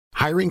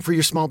Hiring for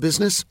your small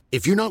business?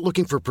 If you're not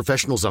looking for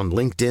professionals on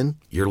LinkedIn,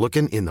 you're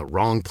looking in the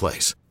wrong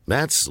place.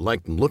 That's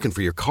like looking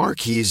for your car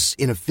keys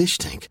in a fish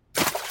tank.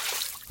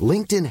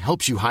 LinkedIn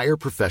helps you hire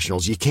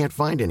professionals you can't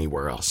find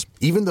anywhere else,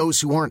 even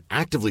those who aren't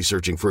actively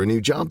searching for a new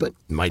job but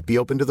might be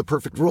open to the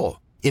perfect role.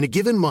 In a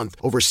given month,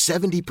 over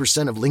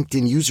 70% of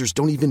LinkedIn users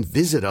don't even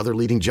visit other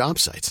leading job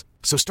sites.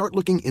 So start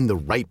looking in the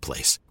right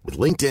place. With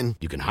LinkedIn,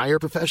 you can hire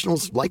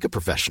professionals like a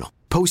professional.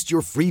 Post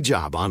your free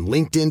job on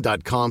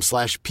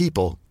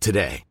linkedin.com/people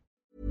today.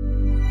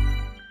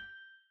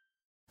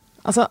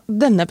 Altså,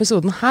 denne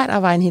episoden her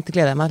av Veien hit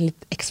gleder jeg meg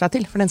litt ekstra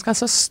til, for den skal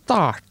altså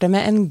starte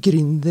med en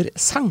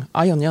gründersang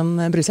av Jon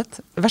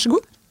Bruseth. Vær så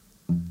god.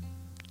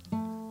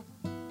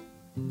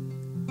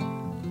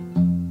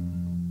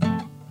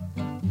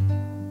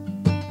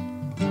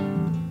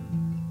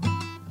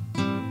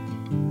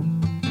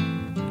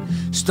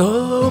 Stå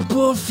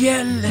på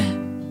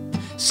fjellet,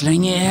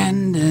 slenge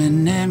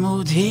hendene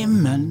mot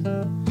himmelen,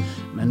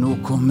 men nå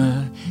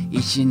kommer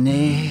ikke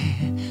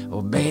ned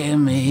og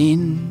ber meg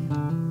inn.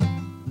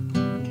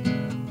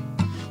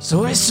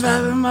 Så jeg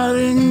svermer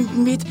rundt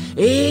mitt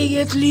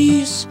eget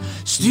lys,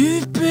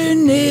 stuper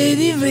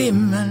ned I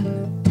vrimmelen,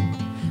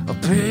 og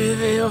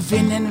prøver å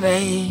finne en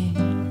vei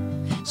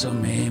som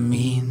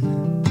min.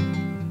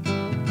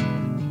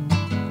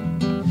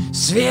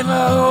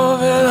 Svever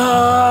over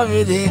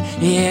havet,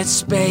 det et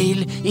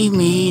speil I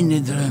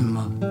mine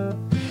drømmer.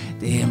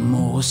 Det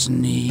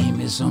måsen I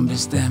meg som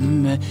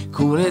bestemmer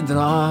hvor jeg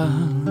drar.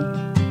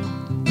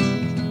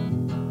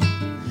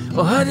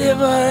 Og hadde jeg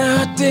bare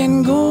hatt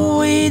en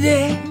god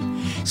idé,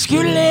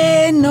 skulle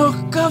jeg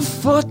nok ha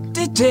fått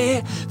det til,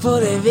 for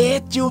jeg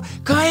vet jo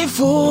hva jeg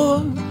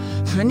får,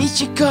 men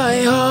ikke hva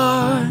jeg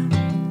har.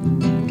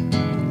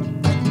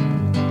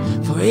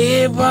 For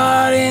jeg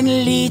bare en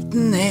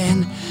liten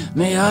en,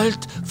 med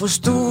alt for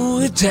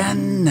store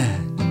tenner,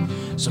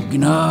 som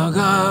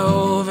gnager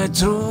over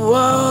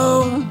troa,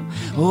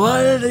 og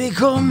aldri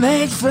kom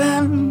helt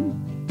frem.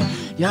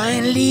 Ja,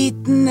 en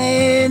liten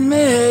en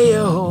med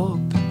høye håp,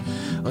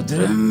 og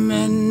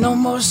drømmen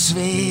om å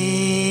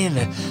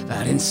sveve,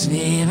 hver en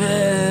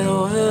svever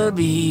over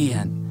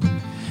byen,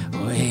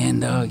 og en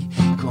dag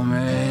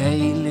kommer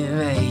hele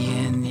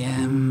veien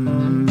hjem.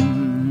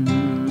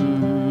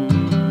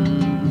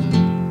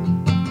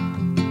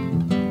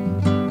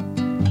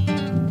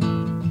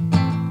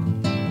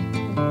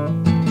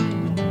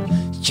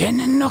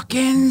 Kjenner nok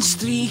en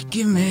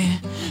stryke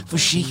med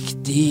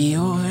forsiktig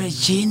over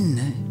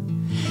kinnet,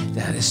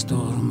 der det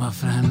stormer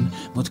frem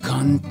mot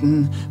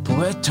kanten på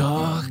et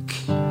tak.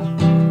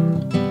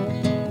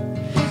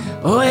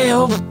 Og jeg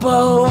hopper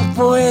opp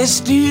og jeg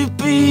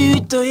stuper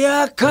ut, og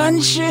jeg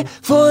kanskje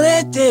for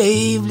et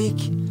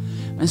øyeblikk,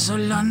 men så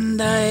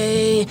lander jeg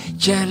I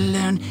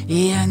kjelleren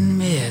igjen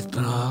med et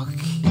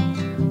brak.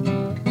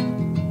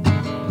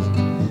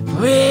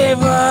 For jeg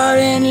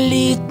var en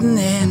liten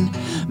en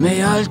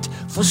med alt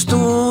for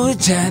store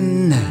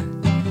tenner,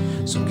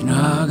 som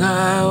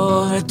gnager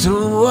over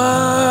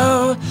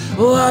troa,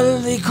 og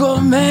aldri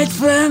kom helt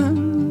frem.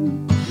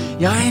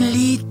 Ja, en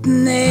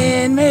liten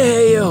en med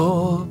høye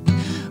håp,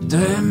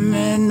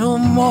 drømmen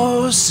om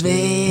å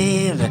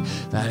sveve,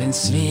 hver en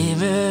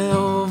svever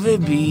over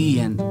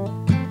byen,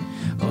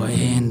 og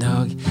en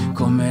dag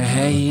kommer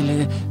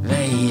hele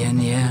veien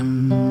hjem.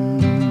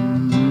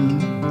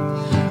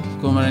 Så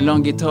kommer en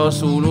lang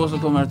gitarsolo, og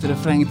så kommer det et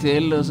refreng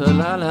til, og så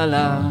la la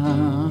la,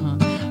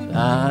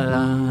 la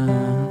la.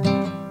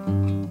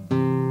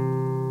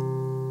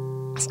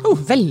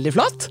 Veldig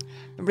flott.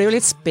 Det blir jo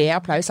litt sped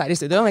applaus her I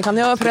studio. Vi kan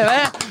jo prøve.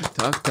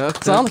 Takk.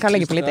 Sånn, kan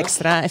legge på litt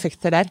ekstra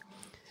effekter der.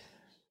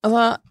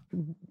 Altså,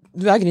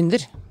 du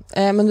gründer,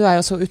 men du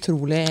jo så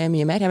utrolig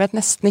mye mer. Jeg vet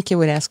nesten ikke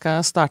hvor jeg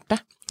skal starte.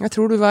 Jeg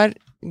tror du var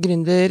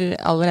gründer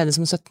allerede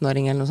som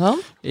 17-åring eller noe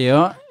sånt.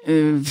 Ja,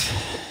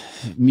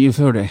 mye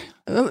før det.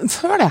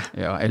 Før det?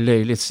 Ja, jeg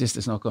løy litt sist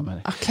jeg snakket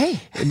med deg. Ok.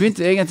 Jeg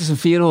begynte egentlig som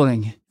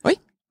 4-åring. Oi.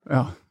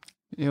 Ja.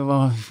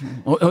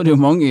 Og det jo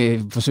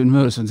mange på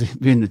Sunnmøre som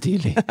begynner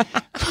tidlig,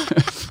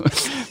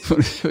 for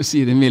å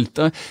si det mildt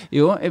da.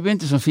 Jo, jeg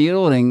begynte som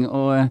 4-åring,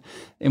 og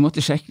jeg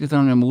måtte sjekke litt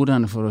med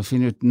moderne for å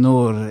finne ut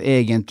når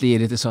egentlig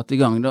dette satt I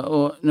gang.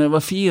 Og når jeg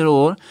var 4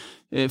 år,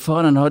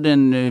 faren hadde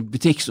en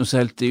butikk som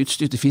selte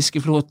utstyr til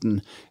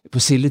fiskeflåten på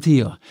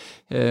silletida.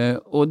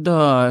 Og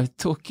da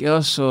tok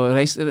jeg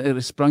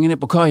sprang ned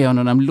på kaja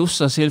når de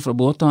lossa sild fra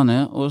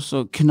båtene, og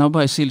så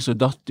knabba jeg sild som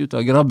datt ut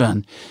av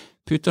grabben,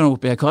 puttet den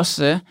opp I en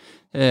kasse,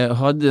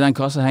 hadde den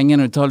kassa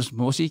hengende under talsen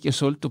på, og så gikk jeg og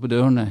solgte opp på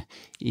dørene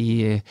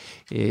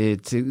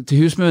til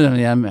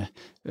husmødrene hjemme,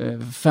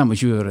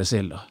 25 øre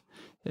sild da.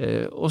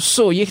 Og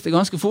så gikk det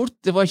ganske fort.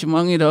 Det var ikke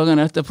mange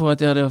dagene etterpå at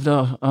jeg hadde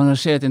da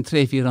arrangert en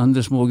 3-4 andre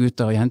små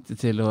gutter og jenter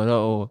til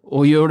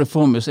å gjøre det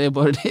for meg, så jeg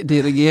bare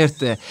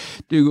dirigerte.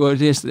 Du går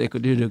i det strek,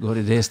 og du går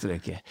i det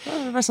streket.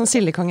 Det var sånn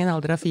Sildekongen i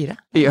alder av 4.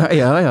 Ja,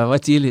 jeg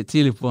var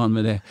tidlig på han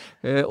med det.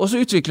 Og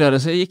så utviklet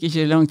det seg. Det gikk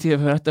ikke lang tid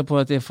før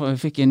etterpå at jeg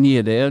fikk en ny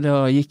idé, og da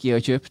gikk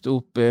jeg og kjøpte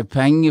opp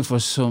penger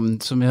som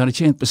jeg hadde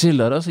tjent på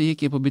Silda, da, så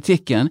gikk jeg på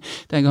butikken.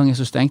 Den gangen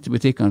så stengte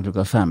butikken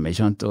klokka 5,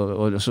 ikke sant?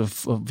 Og så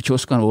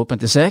kioskene var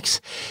åpent til 6.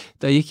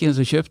 Da gikk jeg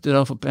og kjøpte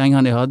da for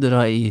pengene jeg hadde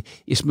da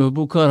i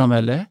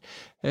smørbokarameller.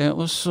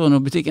 Og så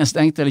når butikken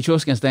stengte, eller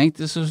kiosken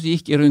stengte, så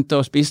gikk jeg rundt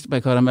da og spiste på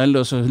en karamell,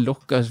 og så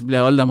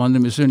ble alle de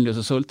andre misunnelige, og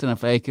så solgte den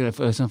for Eikerøy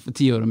for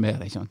 10 år og mer,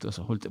 ikke sant? Og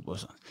så holdt jeg på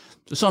sånn.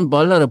 Så sånn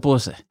ballet det på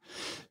seg.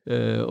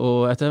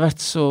 Og etter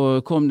hvert så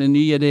kom det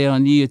nye ideer,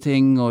 nye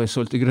ting, og jeg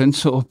solgte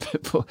grønnsåpe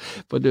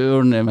på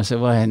dørene, mens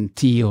jeg var en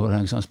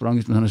 10-åring, så han sprang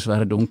ut med sånne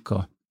svære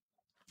dunker.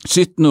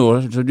 17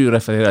 år, som du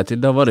refererer til,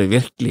 da var det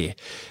virkelig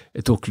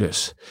tok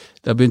løs.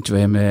 Da begynte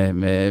jeg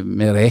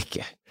med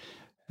reke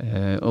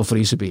og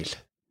frysebil.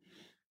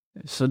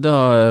 Så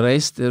da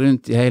reiste jeg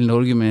rundt i hele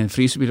Norge med en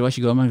frysebil. Det var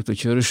ikke gammel til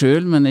å kjøre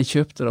selv, men jeg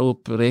kjøpte da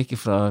opp reke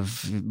fra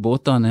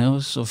båtene,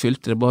 og så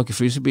fylte det bak i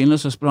frysebilen, og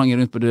så sprang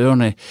jeg rundt på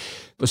dørene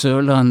på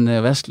Sørland,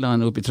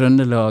 Vestland, oppe i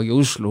Trøndelag, i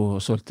Oslo,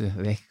 og solgte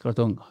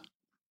rekekartonger.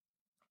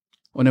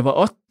 Og når jeg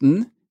var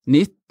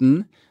 18-19,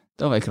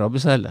 da var jeg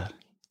krabbeselger.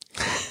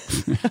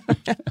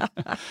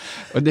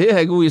 Og det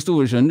en god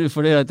historie, skjønner du,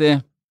 for det at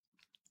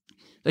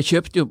jeg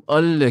kjøpte jo opp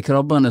alle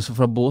krabbene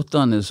fra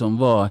båtene som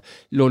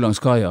lå langs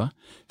kaia,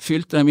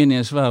 fylte dem inn i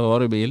en svær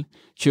varebil,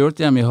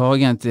 kjørte hjem i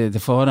hagen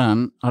til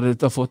faren, hadde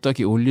da fått tak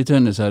i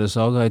oljetønne som hadde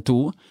saget i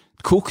 2,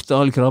 kokte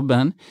all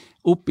krabben,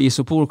 opp i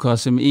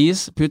isoporkasse med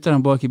is, puttet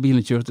den bak i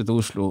bilen og kjørte til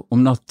Oslo om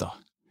natta.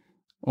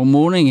 Om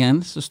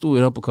morgenen så stod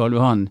jeg da på Karl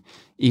Johan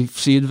i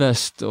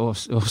sydvest og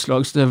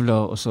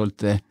slagstøvler og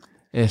solgte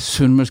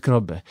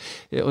sunnmørskrabbe.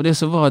 Og det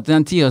som var at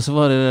den tida så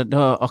var det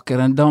da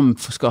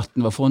Akkerendam-skatten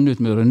var funnet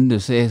ut med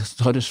runde, så jeg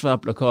hadde svær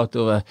plakat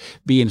over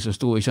bilen som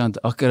stod, ikke sant,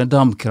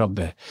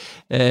 Akkerendam-krabbe,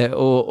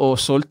 og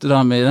solgte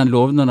da med den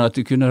lovnaden at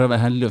du kunne da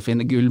være heldig å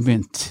finne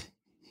gullmynt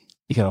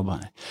i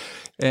krabbene.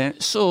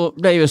 Så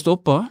ble jeg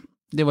stoppet.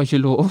 Det var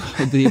ikke lov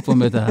å drive på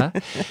med dette her.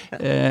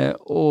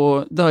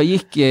 Og da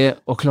gikk jeg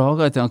og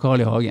klaget til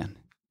Carl I. Hagen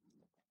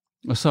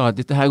og sa at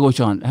dette her går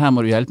ikke an, her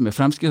må du hjelpe meg.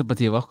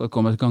 Fremskrittspartiet var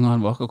akkurat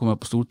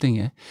kommet på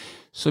Stortinget.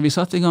 Så vi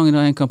satte i gang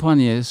da en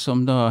kampanje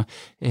som da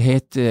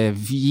heter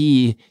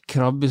Gi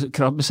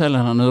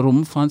krabbeselgerne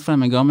rom, fant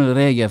frem en gammel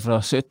regel fra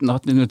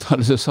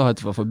 1700-1800-tallet som sa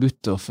at det var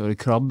forbudt å føre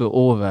krabbe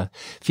over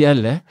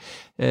fjellet,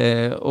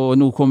 og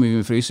nå kommer vi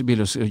med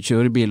frysebil og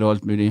kjørebil og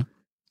alt mulig.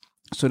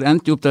 Så det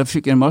endte opp, da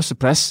fikk en masse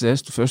presse,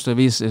 første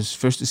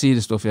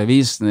sidestoff i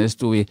avisene, det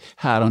stod i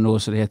Her og Nå,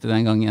 så det heter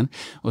den gangen,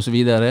 og så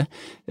videre.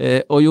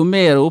 Og jo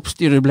mer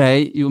oppstyret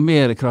ble, jo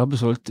mer krabbe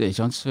solgte, ikke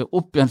sant? Så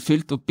opp igjen,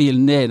 fylte opp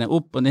bilen ned,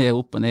 opp og ned,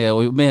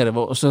 og jo mer det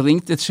var. Og så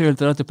ringte jeg selv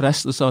til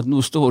pressen og sa at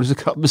nå står disse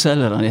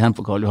krabbeselgerne igjen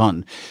på Karl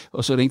Johan.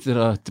 Og så ringte jeg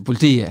til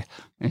politiet,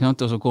 ikke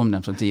sant? Og så kom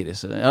de samtidig.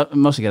 Så ja,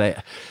 masse greier.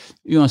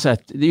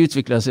 Uansett, det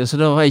utviklet seg, så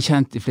da var jeg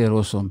kjent i flere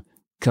år som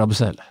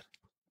krabbeselger.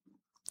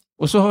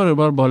 Og så har det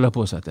bare ballet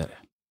på seg til det.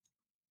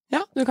 Ja,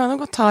 du kan jo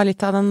godt ta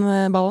litt av den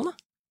ballen da.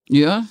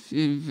 Ja,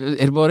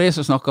 det bare jeg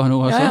som snakker nå?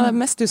 Altså? Ja, det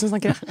mest du som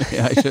snakker.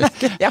 Ja,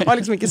 jeg har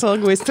liksom ikke så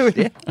god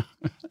historie.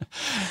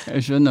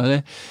 Jeg skjønner det.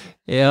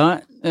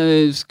 Ja,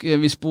 skal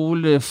vi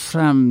spole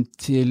frem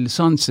til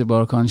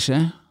Zanzibar,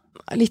 kanskje?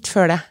 Litt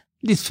før det.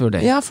 Litt før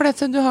det? Ja, for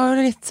du har jo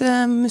litt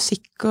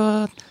musikk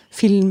og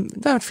film.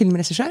 Du har vært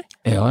filmregissør.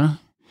 Ja da.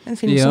 En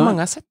film som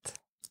mange har sett.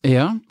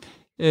 Ja,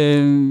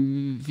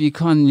 vi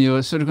kan jo,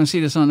 så du kan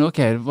si det sånn,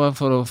 ok, bare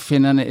for å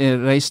finne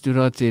reiste du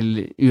da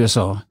til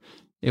USA.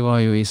 Jeg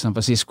var jo i San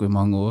Francisco i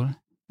mange år.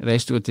 Jeg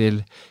reiste jo til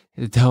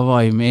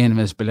Hawaii med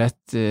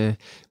enveisbillett,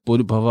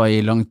 bodde på Hawaii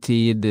i lang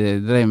tid,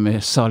 drev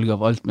med salg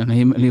av alt mellom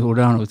himmel og jord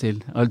der nå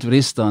til alle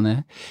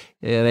turistene.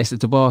 Jeg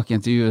reiste tilbake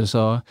igjen til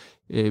USA,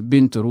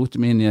 begynte å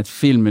rote meg inn i et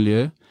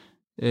filmmiljø,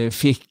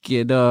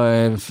 fikk da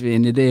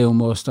en idé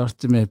om å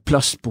starte med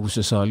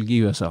plastposesalg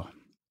i USA.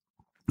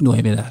 Nå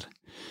er vi der.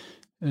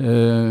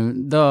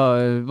 Da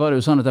var det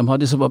jo sånn at de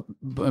hadde så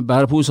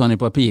bæreposene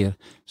i papir,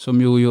 som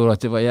jo gjorde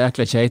at det var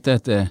jækla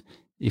kjeitete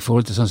i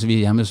forhold til sånn som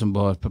vi hjemme som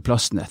var på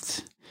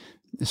plastnett.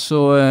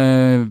 Så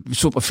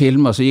på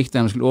filmer, så gikk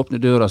de og skulle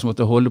åpne døra, så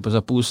måtte holde på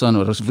seg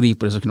posene og vri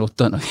på disse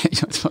knottene.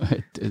 Det var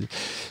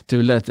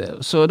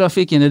tullete. Så da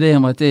fikk jeg en idé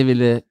om at jeg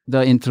ville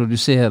da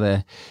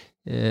introdusere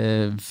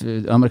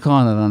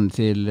amerikanerne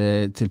til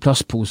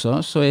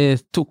plastposer, så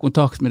jeg tok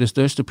kontakt med det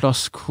største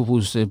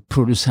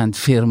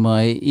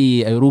plastposeprodusentfirmaet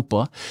i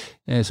Europa,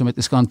 som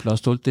heter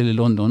Scanplast, holdt til i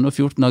London, og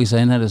 14 dager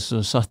senere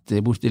så satt jeg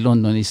bort i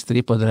London i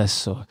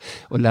stripadress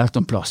og lærte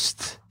om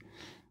plast.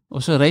 Og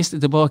så reiste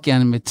jeg tilbake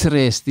igjen med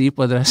 3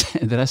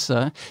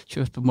 stripadresser,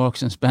 kjørt på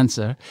Marks &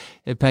 Spencer,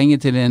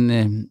 penger til en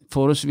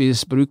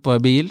forholdsvis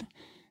brukbar bil,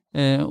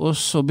 og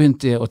så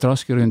begynte jeg å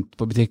traske rundt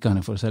på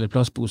butikkene for å selge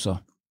plastposer.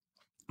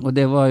 Og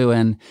det var jo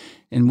en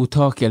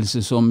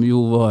mottakelse som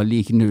jo var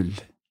lik null.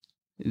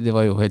 det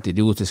var jo helt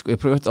idiotisk. Og jeg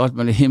prøvde alt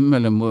mellom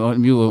himmel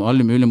og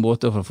alle mulige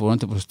måter for å få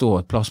han til å forstå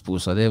at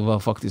plastposer, det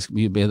var faktisk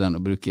mye bedre enn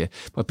å bruke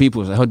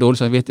papirposer. Jeg har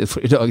dårlig samvittighet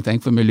for i dag,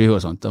 tenkt på miljø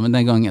og sånt, men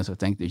den gangen så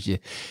tenkte jeg ikke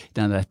i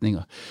den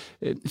retningen.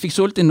 Fikk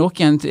solgt inn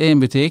noen til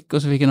en butikk,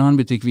 og så fikk en annen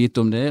butikk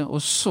vite om det,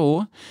 og så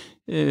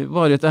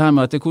var det dette her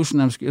med at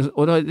hvordan de skulle,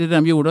 og det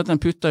de gjorde, at de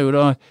puttet jo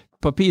da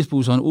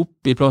papirposene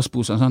opp i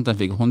plastposene, sånn at de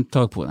fikk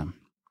håndtak på dem.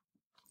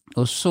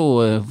 Og så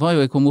var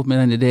jo jeg kommet opp med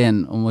den ideen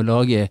om å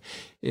lage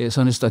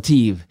sånne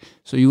stativ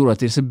som gjorde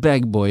at disse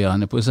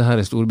bagboyene på disse her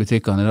store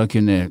butikkene da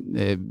kunne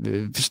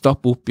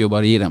stappe opp i og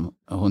bare gi dem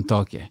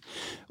håndtaket.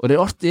 Og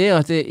det artige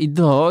at i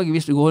dag,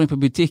 hvis du går inn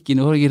på butikk i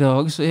Norge i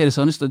dag, så det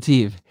sånne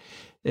stativ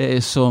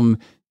som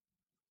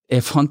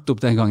jeg fant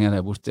opp den gangen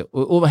der borte.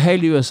 Og over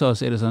hele USA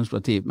så det sånne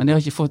stativ, men jeg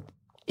har ikke fått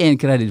en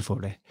kredit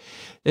for det.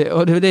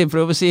 Og det det jeg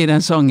prøver å si i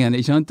den sangen,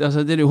 ikke sant?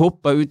 Altså, det du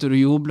hopper ut og du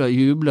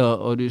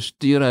jubler og du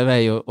styrer i vei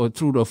og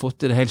tror du har fått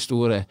til det helt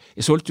store.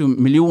 Jeg solgte jo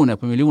millioner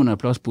på millioner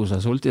av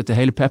plastposer, solgte til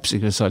hele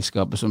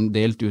Pepsi-selskapet som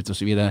delte ut og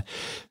så videre.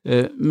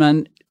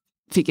 Men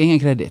fikk ingen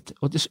kredit.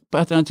 Og på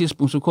et eller annet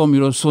tidspunkt så kom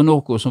jo da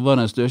Sonoco, som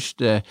var den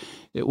største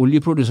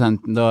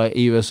oljeprodusenten da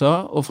i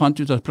USA, og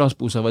fant ut at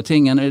plastposer var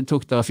tingen, og det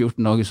tok da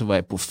 14 dager så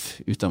var jeg puff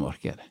ut av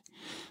markedet.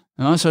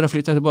 Ja, så da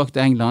flyttet jeg tilbake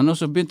til England, og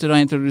så begynte jeg da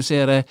å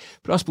introdusere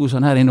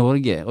plastposene her i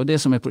Norge, og det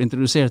som jeg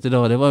introduserte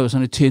da, det var jo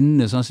sånne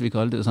tynne, sånn som vi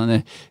kalte det,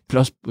 sånne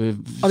plast...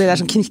 Og det der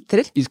som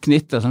knitrer?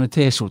 Knitter, sånne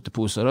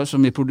t-skjorteposer da,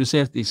 som er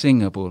produsert i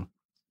Singapore.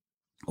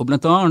 Og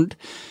blant annet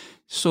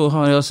så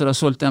har jeg altså da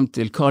solgt dem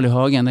til Carl I.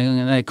 Hagen,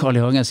 Carl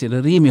I. Hagen sier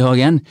det, Rimi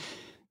Hagen,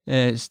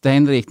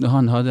 steinrik når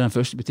han hadde den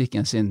første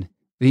butikken sin,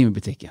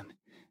 Rimi-butikken.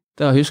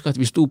 Da husker jeg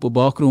at vi sto på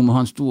bakrommet,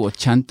 og han sto og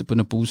kjente på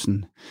den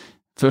posen.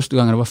 Første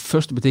gangen, det var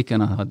første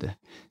butikken han hadde.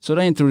 Så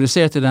da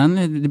introduserte den,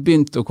 det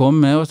begynte å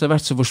komme, og etter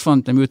hvert så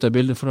forsvant de ut av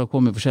bildet, for da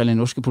kom forskjellige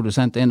norske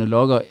produsenter inn og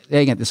laget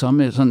egentlig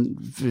samme sånn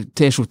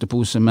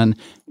t-skjortepose, men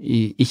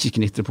i ikke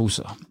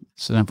knitreposer.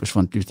 Så den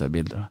forsvant ut av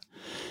bildet.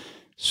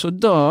 Så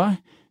da,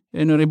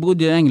 når jeg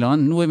bodde i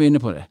England, nå vi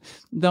inne på det,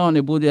 da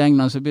jeg bodde i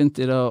England så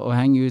begynte jeg da å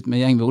henge ut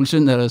med gjeng ved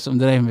Olsundere som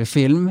drev med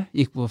film,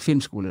 gikk på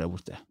filmskole der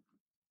borte.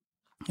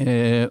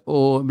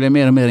 Og ble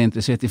mer og mer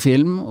interessert i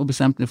film, og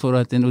bestemte for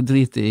at jeg nå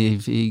driter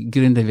i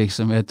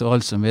gründervirksomhet og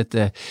alt som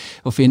heter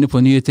å finne på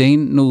nye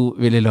ting. Nå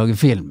vil jeg lage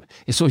film.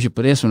 Jeg så ikke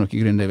på det som noe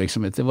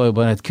gründervirksomhet, det var jo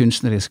bare et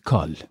kunstnerisk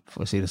kall,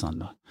 for å si det sånn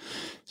da.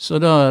 Så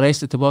da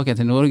reiste jeg tilbake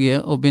til Norge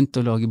og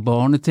begynte å lage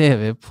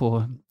barne-TV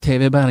på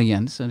TV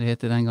Bergen, som det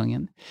heter den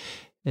gangen.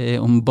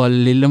 Om Ball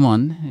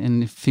Lillemann,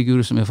 en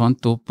figur som jeg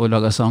fant opp og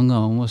laget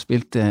sanger om, og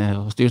spilte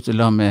og styrte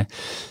la med.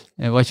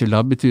 Det var ikke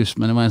labbetus,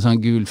 men det var en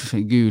sånn gul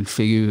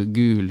figur,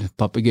 gul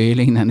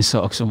papegøyelignende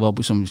sak som var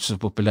så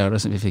populær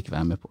som vi fikk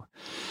være med på.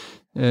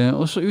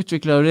 Og så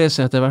utviklet det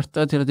seg etter hvert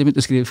til at jeg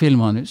begynte å skrive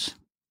filmmanus.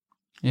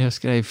 Jeg har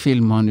skrevet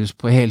filmmanus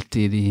på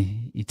heltid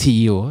i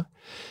 10 år,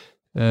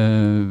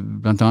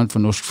 blant annet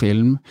for norsk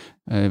film.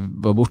 Jeg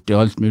var borte i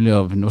alt mulig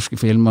av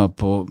norske filmer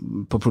på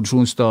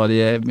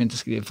produksjonsstadiet. Jeg begynte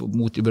å skrive for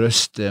Mot I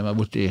brøstet, jeg var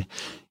borte i,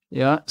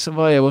 ja, så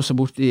var jeg også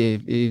borte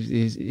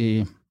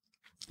i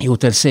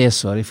Hotel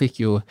Cæsar. Jeg fikk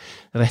jo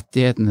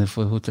rettighetene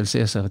for Hotel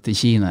Cæsar til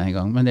Kina en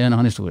gang, men det en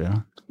annen historie da.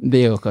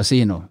 Det jo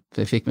kasino,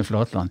 for jeg fikk med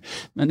Flatland.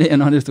 Men det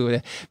en annen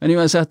historie. Men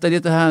uansett,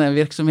 dette her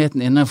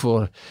virksomheten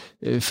innenfor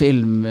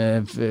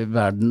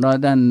filmverden,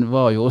 den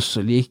var jo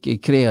også like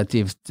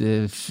kreativt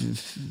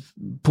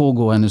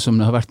pågående som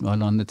det har vært med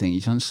alle andre ting.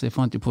 Ikke sant? Så jeg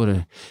fant jo på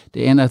det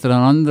ene etter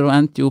den andre, og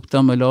endte jo opp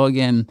da med å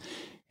lage en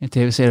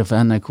TV-serie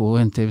for NRK,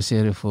 en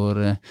TV-serie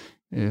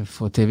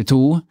for TV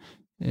 2,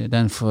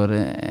 den for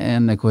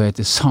NRK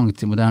heter Sang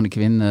til moderne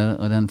kvinner,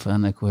 og den for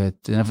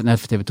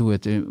TV 2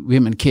 heter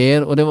Women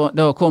Care, og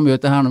da kom jo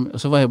dette her, og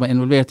så var jeg bare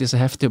involvert i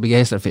disse heftige og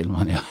begeistret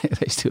filmene. Ja, jeg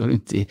reiste jo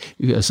rundt i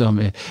USA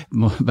med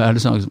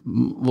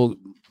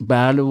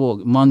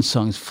Berlevåg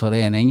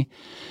Mannsangsforening.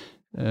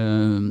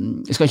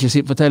 Jeg skal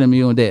ikke fortelle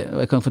mye om det.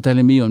 Jeg kan fortelle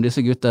mye om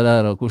disse gutta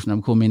der, og hvordan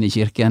de kom inn i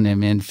kirken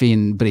med en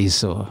fin bris,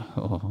 og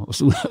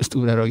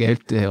stod der og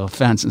gaulte, og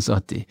fansen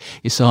satt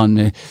i salen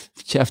med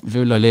kjeften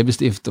full av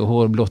leppestift og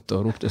hår blått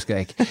og ropte og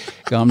skrek.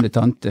 Gamle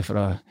tante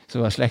som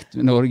var slekt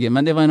med Norge.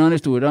 Men det var en annen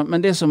historie da.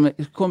 Men det som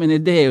kom en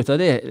idé ut av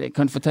det, jeg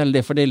kan fortelle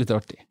det, for det litt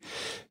artig.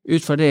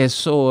 Ut fra det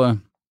så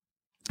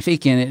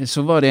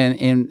var det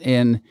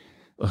en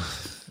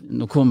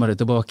nå kommer det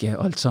tilbake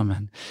alt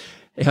sammen.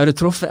 Jeg hadde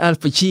truffet Al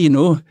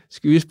Pacino,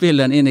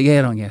 skuespilleren inn i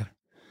Geiranger,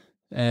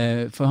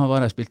 for han var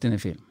der og spilte inn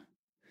en film.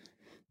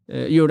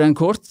 Gjorde den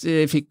kort,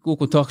 fikk god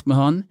kontakt med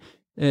han.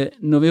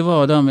 Når vi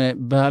var da med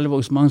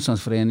Berlevågs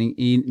Mannsangsforening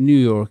i New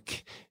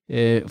York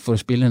for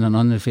å spille den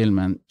andre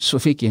filmen, så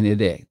fikk jeg en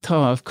idé.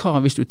 Hva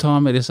hvis du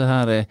tar med disse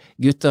her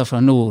gutter fra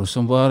nord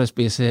som bare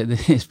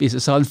spiser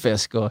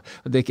saltfisk og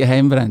drikker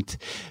heimbrent?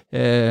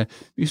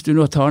 Hvis du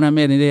nå tar dem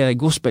med i den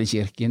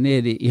gospelkirken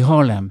nede i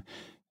Harlem,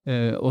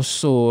 og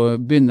så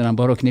begynner de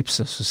bare å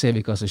knipse, så ser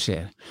vi hva som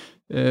skjer.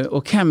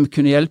 Og hvem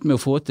kunne hjelpe meg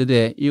å få til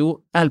det? Jo,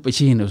 El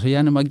Pacino, så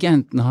gjennom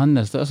agenten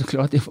hans, da, så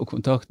klarte jeg å få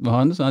kontakt med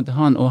han, sånn at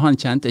han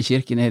kjente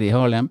kirken nede i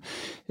Harlem,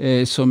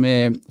 som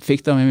jeg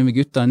fikk da med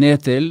gutta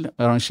ned til,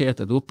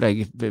 arrangerte et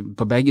opplegg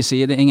på begge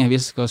sider, ingen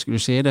visste hva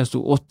skulle skje, der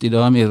stod 80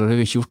 damer i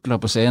røde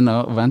kjortler på scenen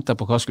og ventet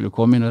på hva skulle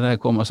komme inn, og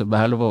der kom altså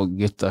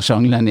Berlevåg-gutta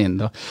sjanglende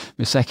inn da,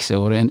 med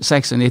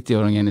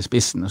 96-åringen i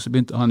spissen, og så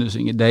begynte han å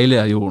synge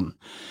Deilig er jorden.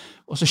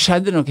 Og så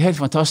skjedde noe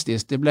helt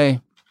fantastisk, det ble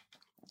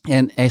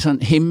en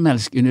sånn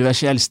himmelsk,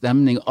 universell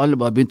stemning, alle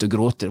bare begynte å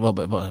gråte, det var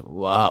bare,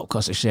 wow,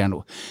 hva som skjer nå?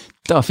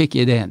 Da fikk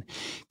jeg ideen.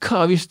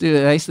 Hva hvis du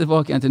reiser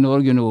tilbake igjen til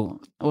Norge nå,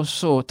 og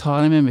så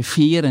tar jeg med meg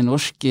 4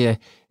 norske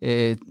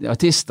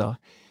artister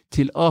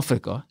til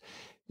Afrika,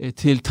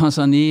 til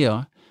Tanzania,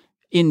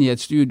 inn i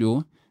et studio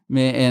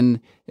med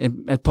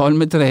et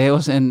palmetre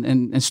og så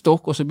en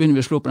stokk, og så begynner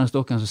vi å slå på den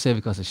stokken, så ser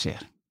vi hva som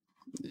skjer.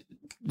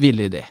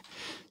 Vil jeg det?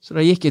 Så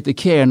da gikk jeg til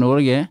Care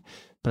Norge,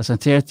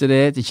 presenterte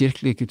det til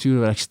Kirkelig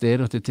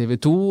kulturverksted og til TV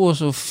 2, og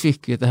så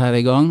fikk vi dette her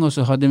i gang, og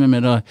så hadde vi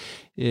med da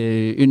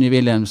Unni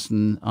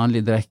Wilhelmsen,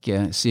 Anneli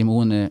Drekke,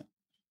 Simone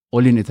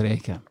og Lynne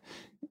Trekem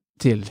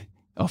til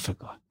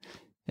Afrika.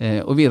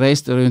 Og vi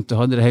reiste rundt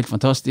og hadde det helt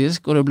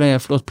fantastisk, og det ble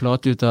en flott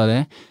plate ut av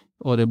det,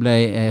 og det ble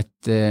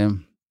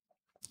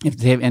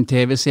en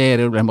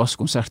TV-serie, det ble masse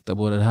konserter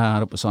både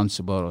her og på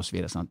Zanzibar og så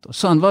videre. Sant? Og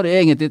sånn var det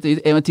egentlig,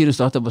 eventyret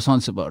startet på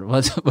Zanzibar,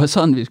 det var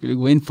sånn vi skulle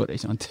gå inn på det,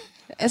 ikke sant?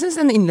 Jeg synes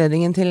den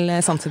innledningen til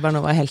Zanzibar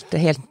nå var helt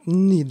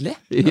nydelig.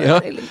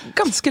 Ja.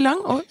 Ganske lang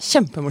og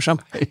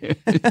kjempemorsom.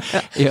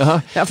 Ja.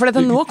 Ja, for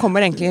dette, nå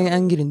kommer egentlig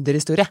en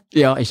gründerhistorie.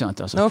 Ja, ikke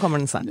sant, altså. Nå kommer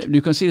den snart. Du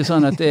kan si det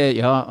sånn at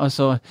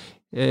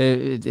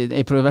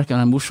jeg prøver hverken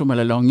den morsomme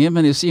eller lange,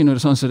 men jeg sier noe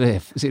sånn som det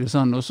sier det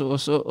sånn,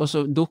 og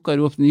så dukker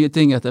det opp nye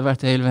ting etter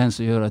hvert hele veien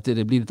som gjør at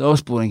det blir litt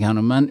avsporing her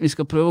nå, men vi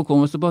skal prøve å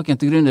komme oss tilbake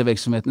til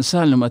gründervirksomheten,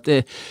 selv om at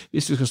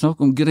hvis vi skal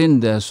snakke om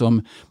gründer som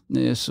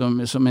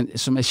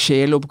er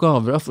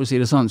sjeleoppgaver, for å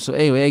si det sånn, så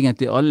jo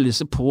egentlig alle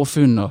disse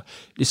påfunner,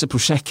 disse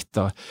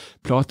prosjekter,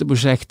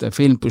 plateprosjekter,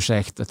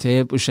 filmprosjekter,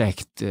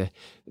 TV-prosjekter,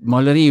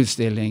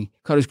 maleriutstilling,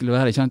 hva det skulle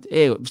være,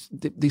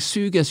 det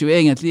suges jo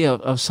egentlig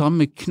av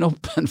samme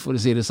knoppen, for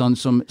å si det sånn,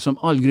 som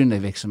all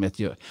gründervirksomhet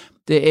gjør.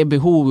 Det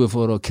behovet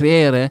for å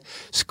kreere,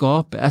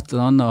 skape et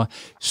eller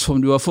annet som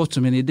du har fått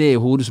som en idé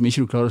i hodet som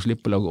ikke du klarer å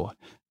slippe å la gå.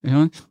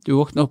 Du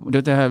våkner opp,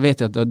 dette her vet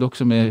jeg at dere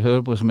som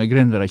hører på som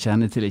gründere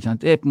kjenner til, ikke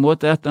sant? Det på en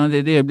måte et eller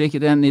annet, det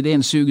øyeblikket den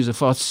ideen suger seg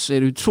fast,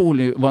 så det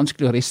utrolig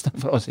vanskelig å riste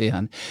fra seg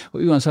igjen.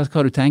 Og uansett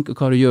hva du tenker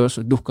og hva du gjør,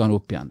 så dukker den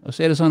opp igjen. Og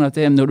så det sånn at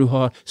når du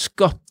har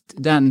skapt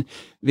den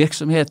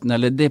virksomheten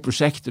eller det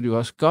prosjektet du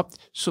har skapt,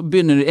 så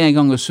begynner du en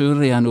gang å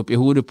surre igjen opp i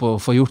hodet på å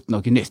få gjort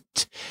noe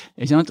nytt.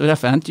 Ikke sant? Og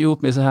derfor endte jeg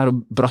opp med så her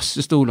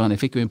brassestolene,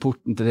 jeg fikk jo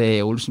importen til det,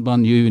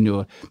 Olsenband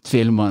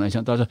Junior-filmene, ikke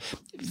sant? Altså,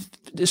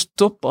 det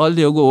stopper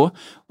aldri å gå,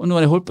 og nå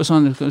har jeg holdt på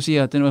sånn, kan du si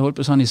at nå har jeg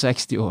holdt på sånn i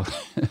 60 år,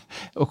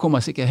 og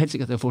kommer helt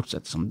sikkert til å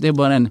fortsette sånn. Det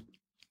bare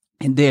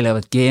en del av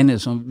et gene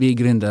som vi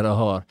gründere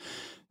har.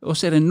 Og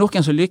så det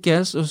noen som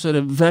lykkes, og så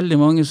det veldig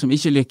mange som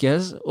ikke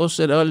lykkes, og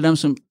så det alle dem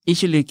som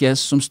ikke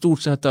lykkes, som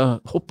stort sett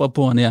hopper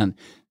på den igjen.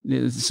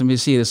 Som vi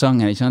sier i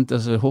sangen, ikke sant?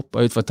 Altså,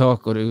 hopper ut fra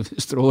tak, og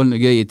det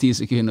strålende gøy i 10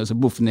 sekunder, og så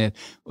buff ned,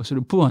 og så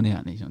det på den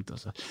igjen, ikke sant?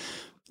 Altså.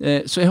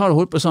 Så jeg har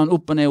holdt på sånn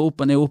opp og ned,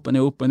 opp og ned, opp og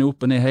ned, opp og ned,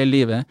 opp og ned hele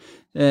livet.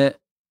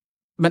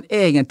 Men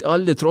egentlig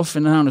alle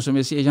troffene her, som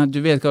jeg sier,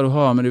 du vet hva du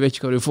har, men du vet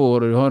ikke hva du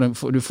får,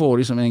 og du får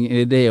liksom en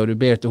idé, og du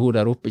ber til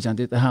hodet der oppe,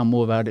 dette her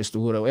må være det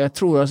store. Og jeg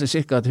tror altså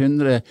cirka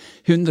 100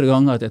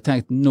 ganger at jeg har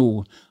tenkt,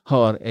 nå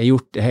har jeg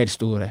gjort det helt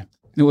store.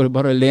 Nå det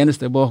bare å lene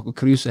seg bak og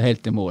kruse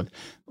helt til mål.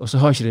 Og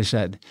så har ikke det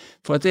skjedd.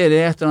 For at det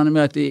et eller annet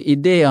med at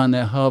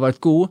ideene har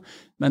vært gode,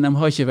 men de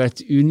har ikke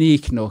vært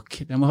unike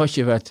nok. De har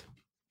ikke vært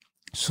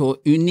så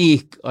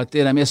unike at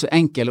de så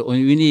enkle og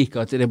unike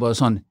at det bare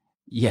sånn,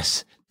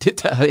 yes,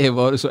 dette her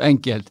bare så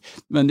enkelt,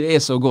 men det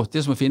så godt,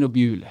 det som å finne opp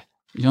hjulet.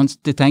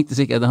 Det tenkte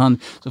sikkert han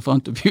som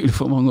fant opp hjulet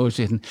for mange år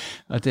siden,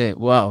 at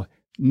wow,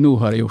 nå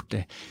har jeg gjort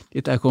det.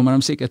 Dette kommer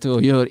de sikkert til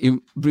å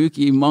bruke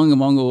i mange,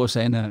 mange år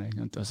senere.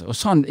 Og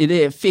sånn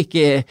idé fikk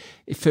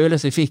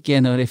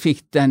jeg når jeg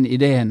fikk den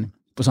ideen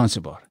på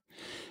Zanzibar.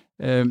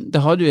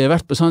 Da hadde jeg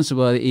vært på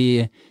Zanzibar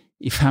i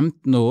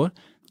 15 år,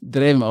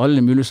 drev med alle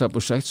mulige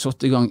prosjekt,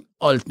 satt i gang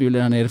alt mulig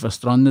der nede, fra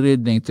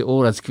strandrydding til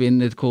årets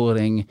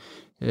kvinnekåring,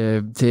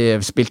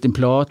 til spilt en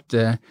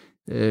plate,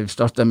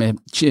 startet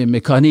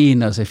med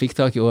kaniner, så jeg fikk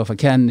tak i overfor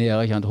Kenya,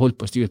 holdt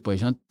på styrt på,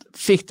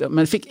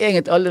 men fikk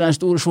egentlig alle den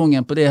store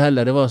svungen på det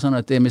heller. Det var sånn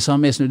at med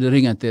samme jeg snudde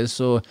ryggen til,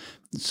 så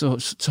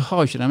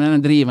har ikke de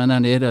den driven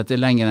der nede at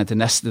det lenger enn til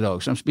neste dag.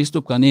 Så de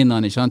spiste opp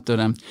kaninene, og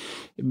de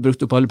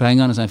brukte opp alle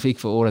pengene som de fikk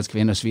for årets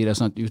kvinner og så videre,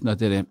 sånn, uten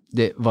at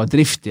det var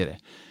drift i det.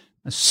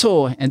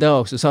 Så en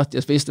dag så satt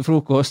jeg og spiste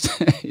frokost,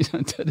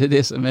 det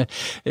det som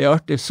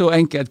artig, så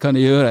enkelt kan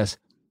det gjøres.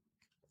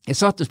 Jeg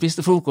satt og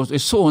spiste frokost, og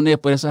jeg så ned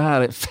på disse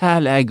her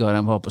fæle eggene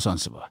de var på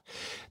Zanzibar.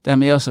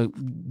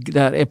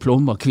 Der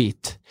plommer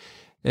hvit.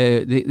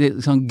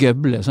 det sånn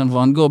gøble, sånn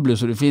vanngåble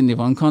som du finner i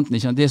vannkanten,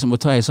 ikke sant? Det som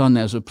å ta i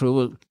sanden og så prøve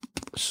å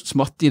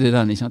smatte i det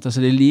den, ikke sant?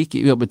 Altså det er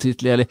like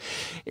uappetittlig, eller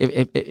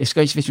jeg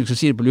skal ikke, vet ikke om jeg skal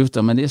si det på lufta,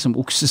 men det er som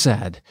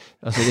oksesæd.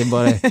 Altså det er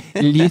bare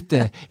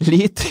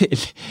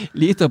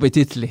lite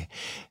appetittlig.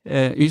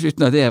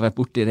 Uten at jeg har vært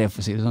borte i det, for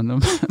å si det sånn.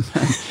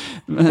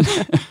 Men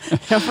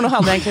ja, for nå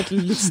hadde jeg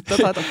egentlig lyst til å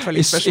ta et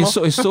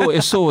oppfølgingsspørsmål.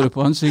 Jeg så det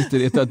på ansiktet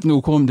ditt, at nå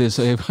kom det,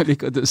 så jeg var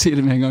like til å si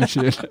det med en gang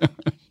selv.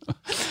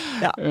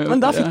 Ja, men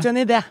da fikk du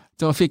en idé.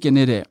 Da fikk jeg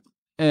en idé.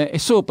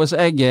 Jeg så på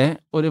egget,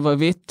 og det var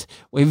hvitt,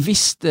 og jeg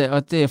visste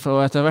at det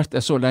fra etter hvert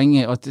så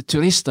lenge, at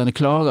turistene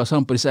klager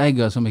sammen på disse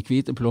eggene som er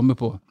hvite plommer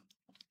på.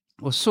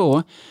 Og så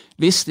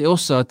visste jeg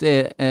også at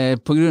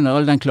på grunn av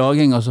all den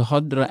klagingen, så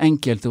hadde det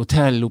enkelte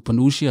hotell oppe på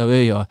nordsiden av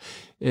øya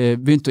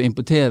begynt å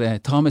importere,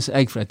 ta med seg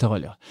egg fra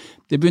Italia.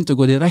 Det begynte å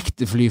gå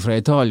direkte fly fra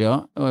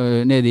Italia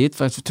ned dit,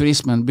 for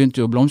turismen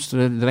begynte å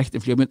blomstre, direkte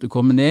fly begynte å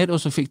komme ned,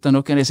 og så fikk da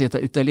noen av disse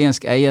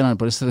italienske eierne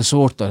på disse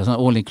resorter, sånn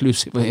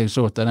all-inclusive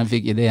resorter, den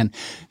fikk ideen.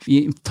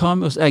 Vi tar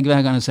med oss egg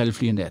hver gang og selger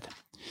fly ned.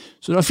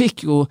 Så da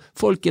fikk jo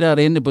folk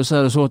der inne på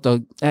disse resorter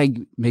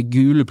egg med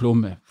gule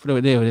plommer, for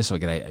det er jo det som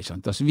er greia, ikke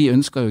sant? Altså, vi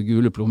ønsker jo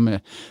gule plommer,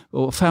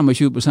 og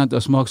 25%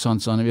 av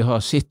smakssansene vi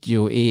har sitter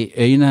jo i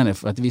øynene,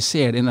 for at vi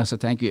ser det inne,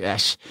 så tenker vi,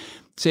 æsj,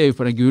 ser vi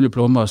på den gule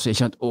plommer, så er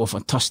det ikke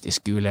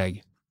fantastisk gule egg.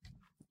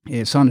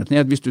 Sannheten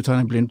er at hvis du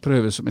tar en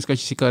blindprøve, så jeg skal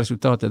ikke si hva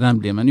resultatet den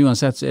blir, men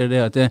uansett så er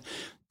det at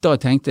da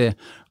tenkte jeg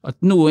at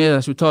nå er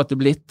resultatet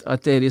blitt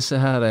at det disse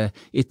her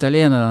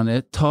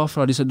italienerne tar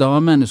fra disse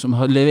damene som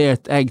har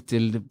levert egg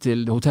til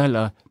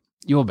hotellet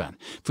jobben.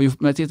 For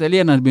med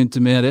italienerne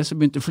begynte med det, så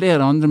begynte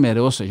flere andre med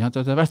det også.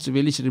 Etter hvert så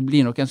ville ikke det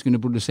bli noen som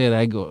kunne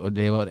produsere egg, og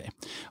det var det.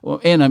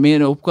 Og en av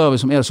mine oppgaver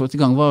som jeg hadde satt i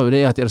gang, var jo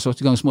det at jeg hadde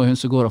satt i gang små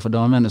hønsegårder for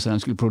damene, så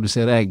de skulle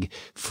produsere egg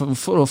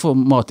for å få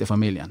mat til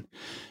familien.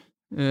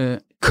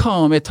 Hva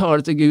om jeg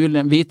tar dette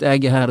gule, hvite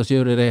egget her, og så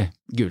gjør det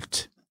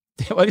gult?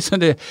 Det var liksom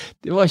det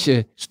var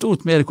ikke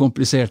stort mer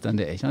komplisert enn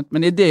det, ikke sant?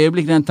 Men i det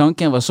øyeblikk den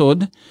tanken var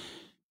sådd,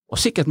 og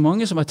sikkert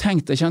mange som har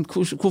tenkt, ikke sant?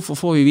 Hvorfor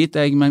får vi hvite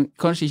egg, men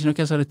kanskje ikke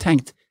noen som hadde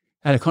tenkt,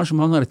 eller kanskje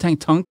mange hadde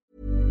tenkt tanken.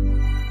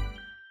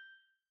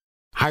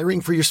 Hiring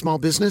for your small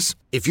business?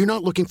 If you're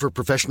not looking for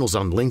professionals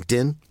on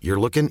LinkedIn, you're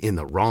looking in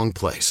the wrong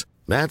place.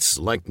 That's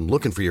like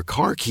looking for your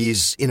car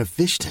keys in a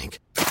fish tank.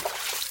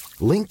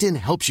 LinkedIn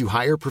helps you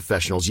hire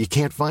professionals you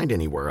can't find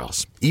anywhere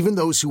else, even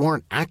those who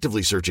aren't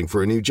actively searching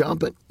for a new job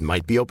but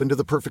might be open to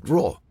the perfect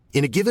role.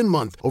 In a given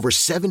month, over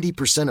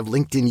 70% of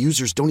LinkedIn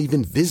users don't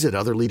even visit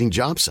other leading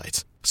job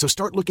sites. So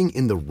start looking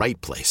in the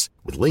right place.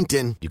 With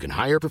LinkedIn, you can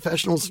hire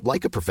professionals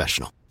like a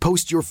professional.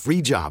 Post your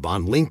free job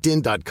on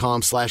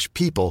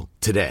linkedin.com/people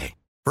today.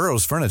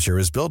 Burrow's furniture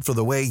is built for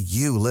the way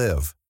you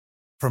live.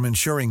 From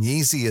ensuring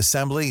easy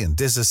assembly and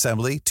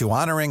disassembly to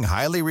honoring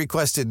highly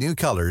requested new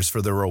colors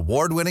for their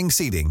award-winning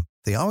seating,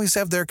 they always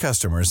have their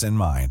customers in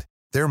mind.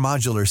 Their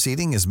modular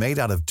seating is made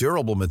out of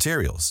durable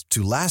materials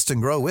to last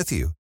and grow with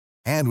you.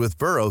 And with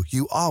Burrow,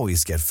 you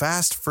always get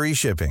fast, free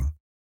shipping.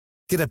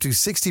 Get up to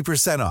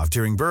 60% off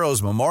during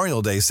Burrow's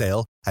Memorial Day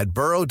sale at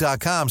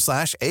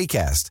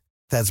burrow.com/ACAST.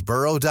 That's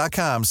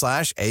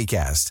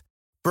burrow.com/ACAST.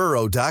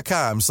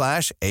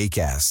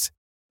 burrow.com/ACAST.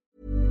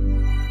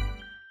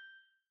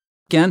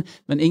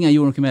 Men ingen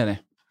gjorde noe med det.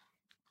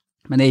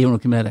 Men jeg gjorde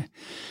noe med det.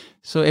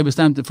 Så jeg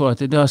bestemte for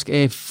at da skal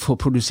jeg få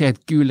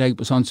produsert gul egg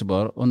på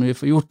Zanzibar, og når vi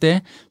får gjort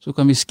det, så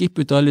kan vi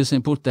skippe ut alle disse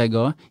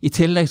importegger. I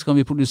tillegg så kan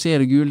vi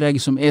produsere gul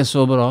egg som er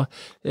så bra,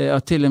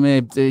 at til og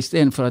med i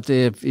stedet for at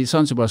i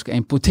Zanzibar skal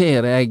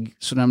importere egg,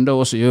 som de da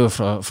også gjør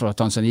fra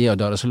Tanzania og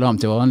Dar es Salaam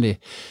til vanlig,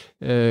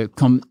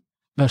 kan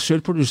være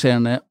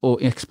selvproduserende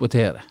og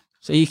eksportere.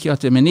 Så jeg gikk jo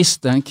til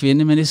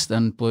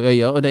kvinneministeren på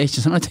øya, og det er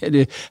ikke sånn at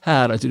det er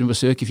her at du må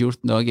søke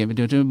 14 dager, men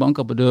du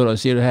banker på døra og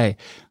sier hei,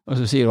 og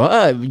så sier du,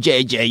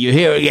 JJ, you're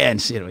here again,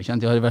 sier du, ikke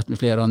sant? Jeg hadde vært med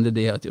flere andre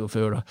det at jeg var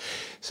før da.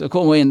 Så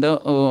kom hun inn da,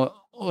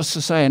 og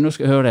så sa jeg, nå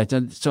skal jeg høre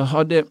deg,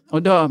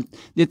 og da,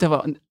 dette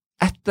var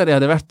etter jeg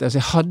hadde vært der, så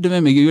jeg hadde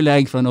med meg gule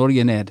egg fra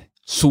Norge ned,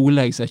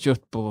 solegg som jeg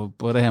kjøpt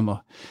på Rema,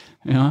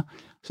 ja.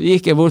 Så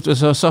gikk jeg bort og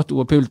så satt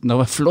hun på pulten, det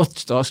var flott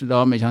staselig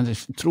dame, ikke sant?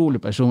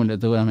 Utrolig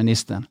personlig til å være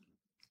ministeren.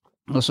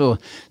 Og så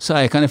sa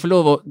jeg, kan jeg få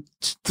lov å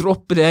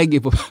droppe det egget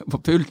på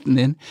pulten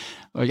din?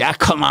 Og ja,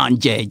 come on,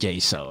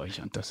 JJ, sa hun.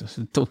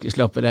 Så tok jeg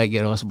slappet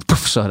egget, og så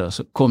puff, sa det, og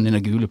så kom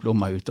denne gule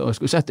plomma ut, og jeg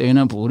skulle sette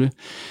øynene på det.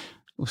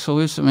 Og så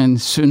ut som en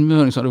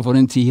sunnmøring som hadde fått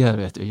en tier,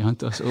 vet du.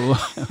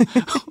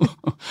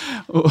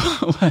 Og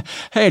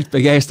helt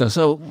begeistret.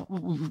 Så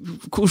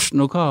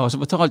hvordan og hva, og så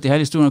fortalte jeg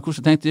hele historien,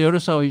 hvordan tenkte jeg gjøre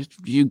det, sa hun,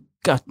 you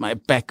got my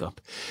backup.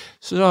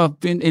 Så da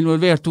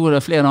involverte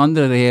hun flere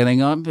andre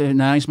regjeringer,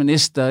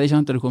 næringsminister, ikke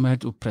sant, det kom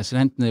helt opp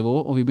presidentnivå,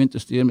 og vi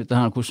begynte å styre med dette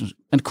her.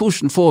 Men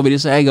hvordan får vi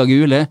disse egga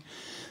gule?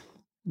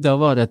 Da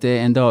var det at jeg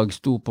en dag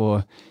sto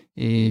på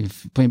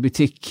en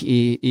butikk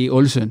i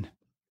Ålesund,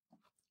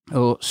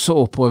 og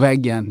så på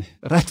veggen,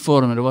 rett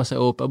foran meg, det var så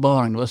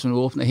åpenbaring, det var som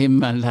å åpne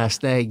himmelen, der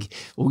steg,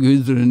 og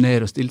Gudrun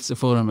ned og stilte seg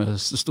foran meg, og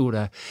så stod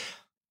det,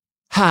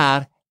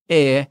 her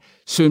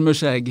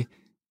sunnmørsegg,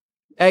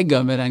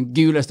 egga med den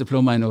guleste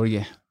plomma i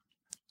Norge.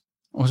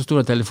 og så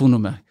stod det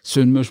telefonnummer,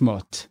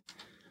 Sunnmørsmat.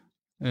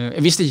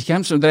 Jeg visste ikke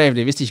hvem som drev det,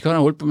 jeg visste ikke hva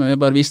han holdt på med, jeg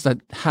bare visste at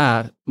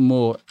her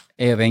må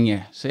jeg ringe.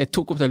 Så jeg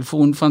tok opp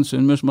telefonen, fant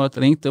Sunnmørsmat,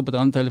 ringte opp et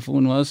annet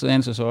telefon, og så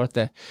en som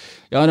svarte,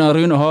 ja, det er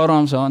Rune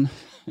Haram, sa han.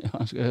 Ja,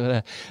 han skal høre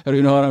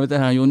Rune Haram, vet du,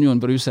 her Jon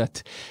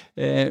Bruseth.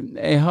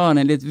 Jeg har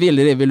en litt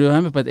vild idé, vil du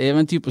være med på et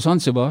eventyr på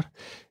Zanzibar?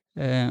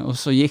 Og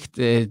så gikk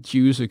det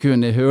 20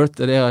 sekunder, jeg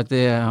hørte det at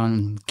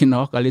han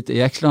knaket litt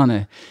i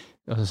jekslene,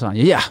 og så sa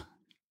han, ja!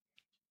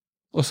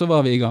 Og så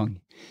var vi i gang.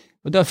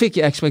 Og da fikk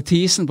jeg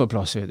ekspertisen på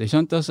plass, vet du, ikke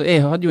sant? Altså,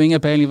 jeg hadde jo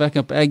ingen peiling,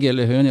 hverken på egg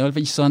eller høne, i alle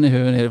fall ikke sanne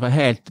høne, det var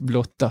helt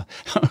blotta.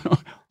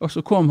 Og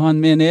så kom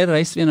han med ned,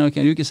 reiste vi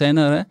noen uker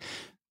senere,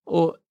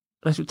 og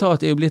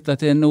resultatet er jo blitt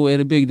at nå er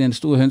det bygd en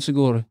stor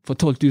hønsegård for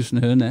 12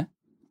 000 høner.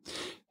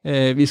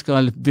 Vi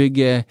skal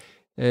bygge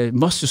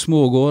masse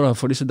små gårder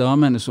for disse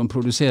damene som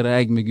produserer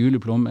egg med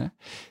gule plommer.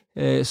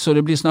 Så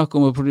det blir snakk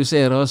om å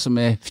produsere altså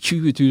med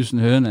 20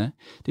 000 høner,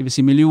 det vil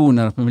si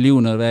millioner på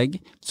millioner av egg,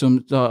 som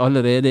da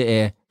allerede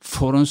er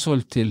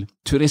forhåndsholdt til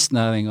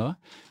turistnæringa.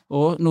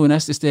 Og nå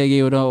neste steg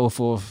er jo da å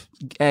få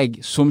egg,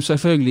 som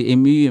selvfølgelig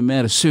er mye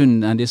mer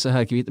sunn enn disse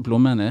her hvite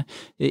plommene,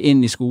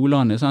 inn i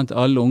skolene, sant?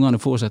 Alle ungene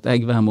får seg et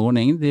egg hver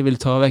morgen. Det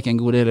vil ta vekk en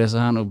god del av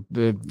disse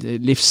her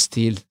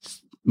livsstil,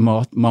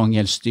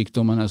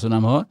 matmangelsykdommene som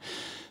de har.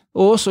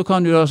 Og så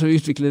kan du altså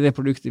utvikle det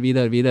produktet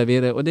videre,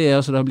 og det er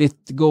altså da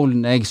blitt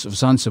Golden Eggs of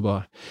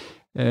Zanzibar.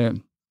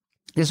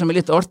 Det som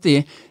er litt artig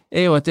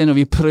er jo at når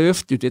vi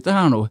prøvde ut dette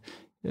her nå,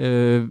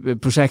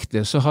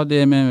 prosjektet, så hadde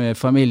jeg med meg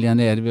familien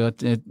ned, vi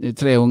hadde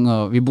 3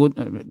 unger, vi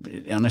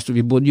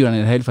bodde jo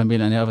ned hele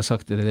familien, jeg har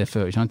sagt det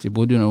før, ikke sant? Vi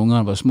bodde jo når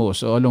ungene var små,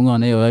 så alle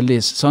ungene er jo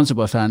veldig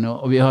Zanzibar-fan,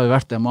 og vi har jo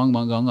vært der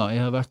mange ganger,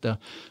 jeg har vært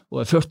der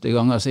over 40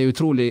 ganger, så jeg er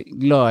utrolig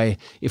glad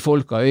i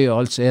folka, øya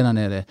og alt som er der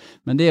nede.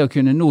 Men det å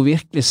kunne nå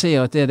virkelig se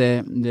at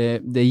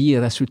det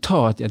gir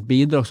resultat i et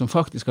bidrag som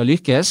faktisk har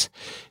lykkes,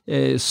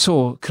 så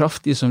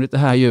kraftig som dette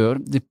her gjør,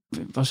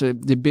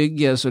 det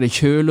bygges og det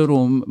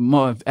kjølerom,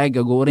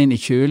 egget går inn i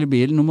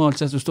kjølebil,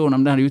 normalt sett så står de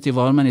der ute i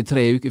varmen i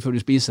 3 uker før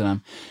du spiser dem,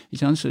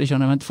 ikke sant? Så det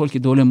kan vente folk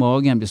i dårlig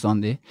magen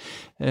bestandig,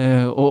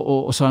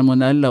 og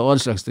salmonella og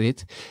all slags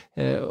dritt,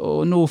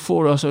 og nå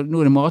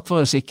er det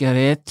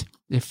matvaresikkerhet,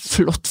 det er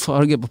flott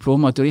farge på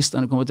plommer,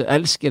 turistene kommer til å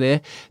elske det,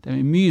 det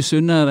er mye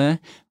sunnere,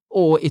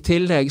 og i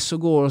tillegg så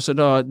går også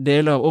da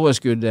deler av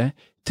overskuddet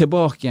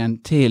tilbake igjen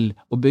til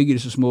å bygge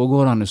disse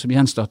smågårdene som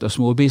gjenstarter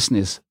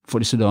småbusiness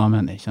for disse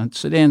damene, ikke sant?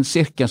 Så det er en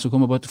sirkel som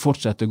kommer bare til å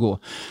fortsette å gå.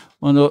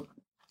 Og når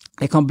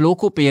det kan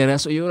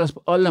blåkopieres og gjøres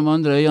på alle de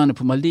andre øyene,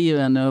 på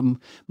Maldivene,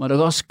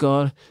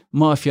 Madagaskar,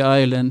 Mafia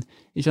Island,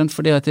 ikke sant?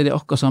 For det er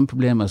akkurat samme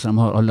problemer som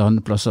de har alle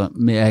andre plasser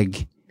med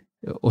egg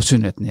og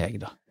sunnheten i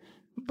egg da.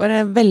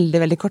 Bare veldig,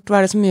 veldig kort, hva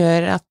er det som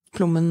gjør at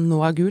plommen nå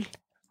er gul?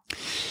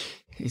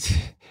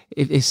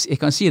 Jeg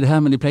kan si det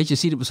her, men jeg pleier ikke å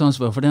si det på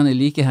Zanzibar, for den er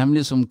like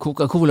hemmelig som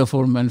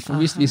Coca-Cola-formen, for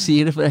hvis vi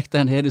sier det for ekte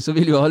her nede, så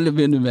vil jo alle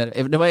begynne med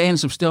det. Det var en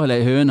som stjal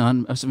ei høne,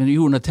 altså når vi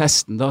gjorde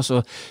testen da,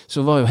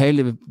 så var jo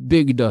hele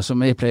bygda som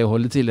jeg pleier å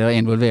holde til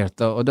involvert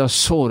da, og da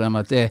så de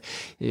at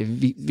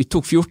vi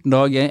tok 14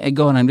 dager, jeg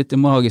ga dem litt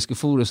det magiske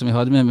fôret som jeg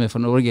hadde med meg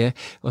fra Norge,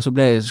 og så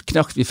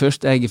knakt vi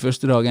første egg i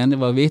første dagen, det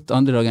var hvitt,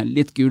 andre dagen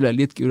litt gule,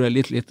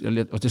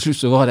 og til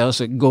slutt så var det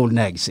altså golden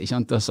eggs, ikke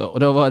sant, altså,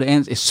 og da var det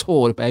en, jeg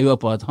så det på øya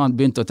på at han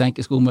begynte å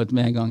tenke skummet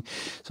med en gang.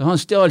 Så han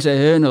stjal seg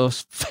høne og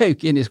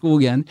fauk inn i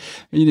skogen,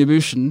 inn i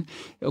bushen,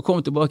 og kom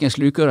tilbake en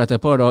slukør etter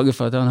et par dager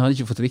for at han hadde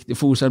ikke fått riktig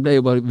fôr, så det ble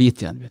jo bare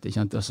hvit igjen, vet du, ikke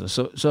sant?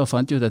 Altså, så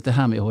fant jeg ut at det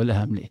her med å holde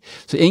hemmelig.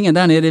 Så ingen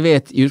der nede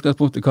vet i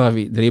utgangspunktet hva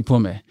vi driver på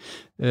med.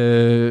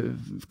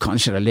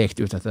 Kanskje det er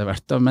lekt ut etter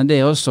hvert, da, men det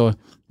er også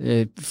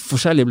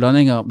forskjellige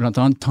blandinger, blant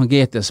annet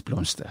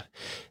tangetesblomster,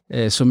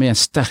 som er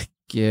en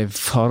sterk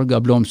farga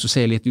blomst som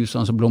ser litt ut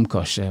sånn som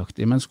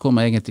blomkasje-aktig, men så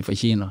kommer egentlig fra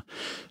Kina.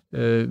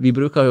 Vi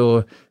bruker jo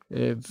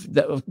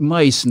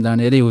maisen der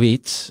nede er jo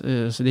hvit,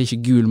 så det er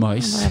ikke gul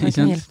mais.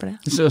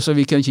 Så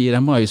vi kan ikke gi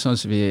dem mais sånn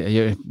som vi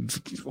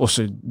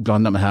også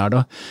blander med her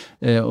da,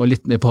 og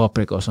litt med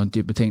paprika og sånne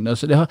type ting.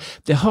 Så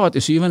det har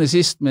til syvende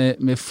sist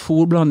med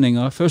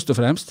fôrblandinger først og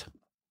fremst.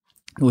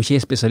 Nå er ikke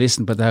jeg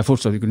spesialisten på at det her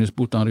fortsatt vi kunne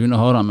spurt han Rune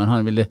Haram, men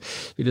han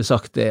ville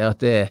sagt det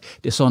at det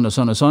er sånn og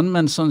sånn og sånn,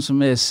 men sånn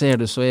som jeg ser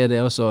det så er det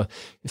altså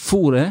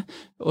fôret,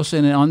 og så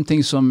er det en annen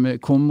ting som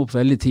kom opp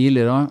veldig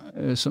tidlig da,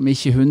 som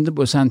ikke er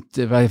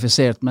 100%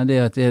 verifisert, men det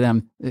er at det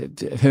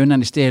er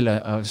hønene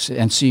stjeler av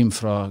enzym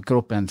fra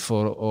kroppen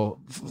for å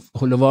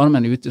holde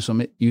varmen ute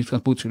som i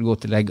utgangspunkt skulle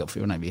gå til legger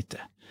for å gjøre den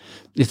hvite.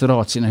 Litt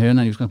rart sine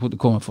høner i utgangspunktet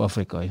kommer fra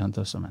Afrika,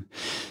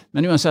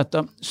 men uansett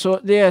da, så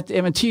det er et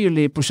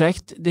eventyrlig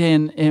prosjekt, det er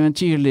en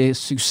eventyrlig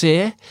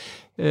suksess,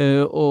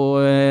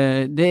 og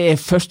det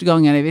er første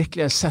gangen jeg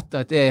virkelig har sett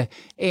at det er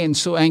en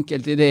så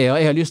enkelt idé,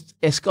 og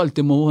jeg skal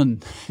til månen,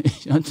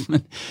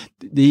 men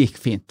det gikk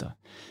fint da.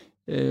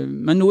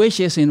 Men nå er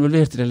ikke jeg så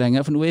involvert i det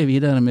lenger, for nå er jeg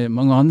videre med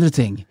mange andre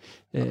ting.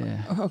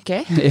 Ok.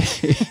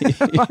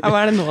 Hva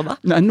det nå da?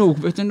 Nei, nå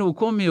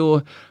kom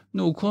jo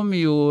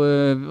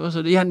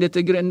altså, igjen dette,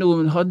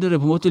 nå hadde det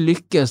på en måte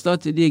lykkes da,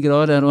 til de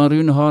grader, og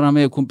Rune Haram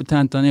er jo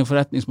kompetent, han er jo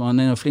forretningsmann,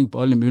 han er flink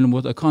på alle mulige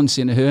måter, kan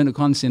sine høner,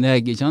 kan sine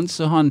egg, ikke sant?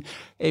 Så han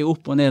er jo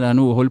opp og ned der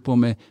nå og holder på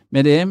med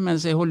det,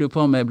 mens jeg holder jo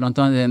på med blant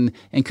annet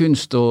en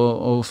kunst-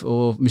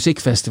 og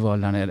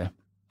musikkfestival der nede.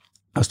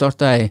 Jeg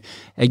startet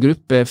en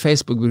gruppe,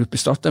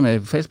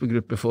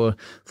 Facebook-gruppe, for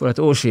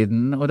et år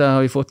siden, og der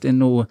har vi fått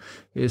inn nå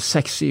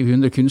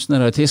 600-700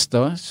 kunstnere og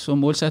artister, så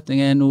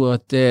målsettingen er nå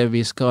at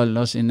vi skal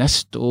altså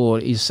neste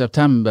år i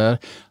september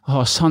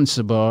ha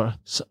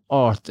Zanzibar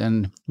Art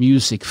and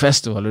Music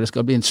Festival, og det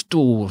skal bli en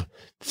stor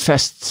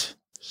fest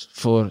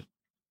for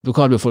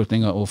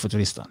lokalbefolkningen og for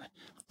turistene.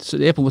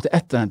 Så det er på en måte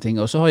ett av den ting,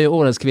 og så har jeg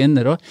Årets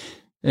kvinne da,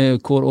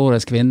 Kår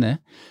Årets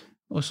kvinne,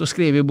 og så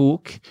skriver jeg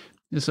bok,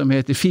 som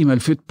heter Female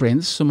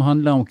Footprints, som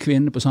handler om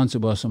kvinner på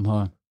Zanzibar som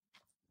har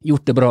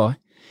gjort det bra,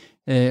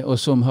 og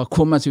som har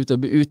kommet ut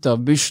av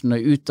bushen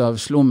og ut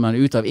av slummen,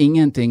 ut av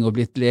ingenting og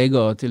blitt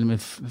leger, til og med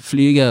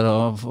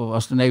flygere og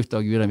astronauter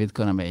og guden vet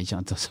hva de er, ikke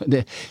sant? Så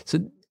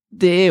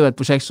det er jo et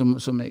prosjekt som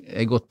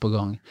er godt på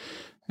gang.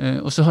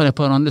 Og så har jeg et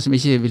par andre som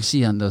ikke vil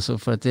si enda,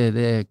 for at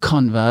det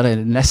kan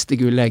være neste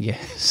gullegget.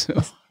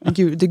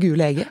 Det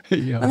gule egget?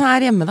 Ja. Men her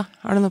hjemme da?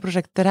 Har du noen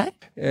prosjekter her?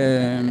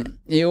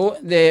 Jo,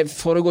 det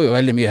foregår jo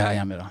veldig mye her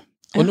hjemme da.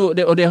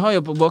 Og det har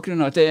jo på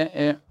bakgrunn av at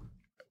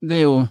det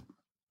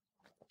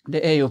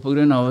er jo på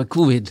grunn av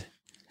covid.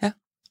 Ja.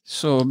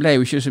 Så ble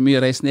jo ikke så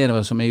mye reist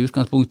nedover som jeg i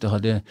utgangspunktet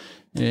hadde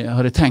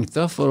tenkt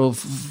da, for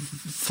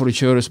å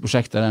kjøre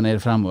prosjekter der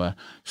nede fremover.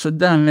 Så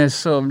dermed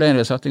så ble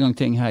det satt i gang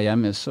ting her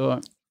hjemme. Så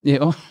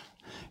ja,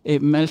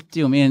 jeg meldte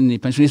jo meg inn i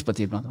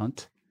Pensjonistpartiet blant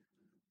annet.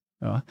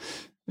 Ja.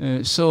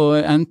 Så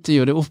endte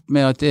jo det opp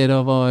med at jeg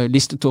da var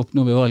listetopp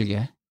nå ved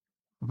valget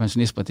på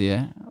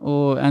Pensjonistpartiet,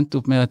 og endte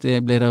opp med at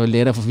jeg ble da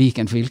leder for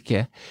Viken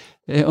fylke,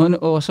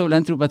 og så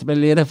endte det opp at jeg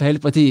ble leder for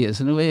hele partiet,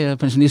 så nå er jeg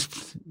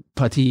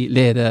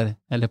pensjonistpartileder,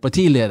 eller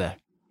partileder,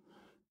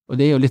 og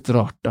det er jo litt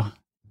rart da,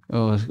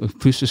 og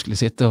plutselig skulle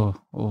sitte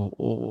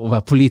og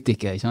være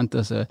politiker, ikke sant?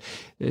 Altså,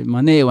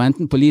 man er jo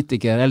enten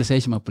politiker, eller så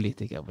er ikke man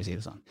politiker, for å si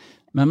det sånn.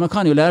 Men man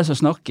kan jo lære seg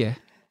å snakke.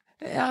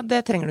 Ja,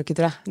 det trenger du ikke,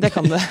 tror jeg. Det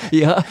kan du.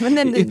 Ja.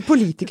 Men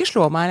politiker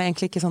slår meg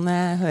egentlig ikke sånn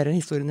jeg hører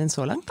historien din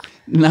så langt.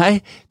 Nei,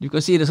 du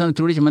kan si det sånn, jeg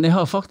tror det ikke, men jeg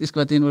har faktisk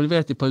vært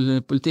involvert i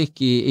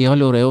politikk i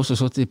alle år. Jeg har også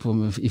satt i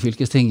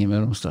fylkestinget med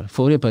Romsdal.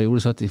 Forrige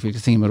periode satt jeg i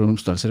fylkestinget med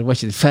Romsdal, så det var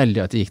ikke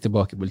tilfeldig at jeg gikk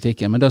tilbake i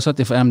politikken, men da satt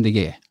jeg for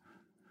MDG.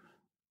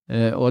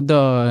 Og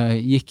da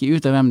gikk jeg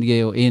ut av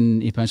MDG og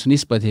inn i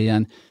Pensjonistpartiet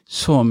igjen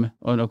som,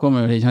 og da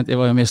kom jeg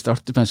var jo med å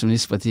starte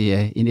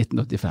Pensjonistpartiet i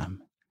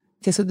 1985.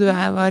 Så du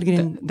var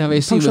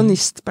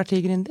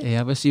pensjonistpartigründer?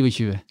 Jeg var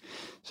 27.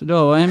 Så da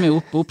var jeg med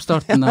på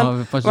oppstarten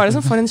av... Var det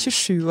som for en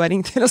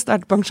 27-åring til å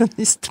starte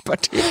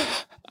pensjonistpartiet?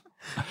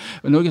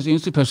 Norges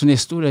yngste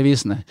pensjonist stod i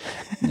avisene.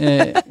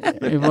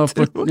 Jeg var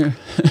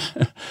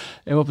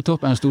på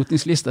toppen av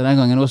stortingslista den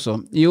gangen også.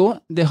 Jo,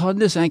 det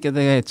hadde så enkelt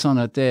og greit sånn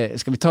at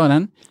skal vi ta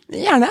den?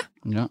 Gjerne.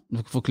 Ja,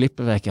 du får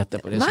klippe vekk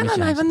etterpå.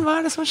 Nei, men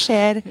hva det som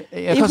skjer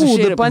i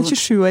hodet på en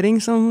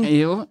 27-åring som starter pensjonistpartiet?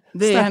 Jo,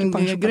 det er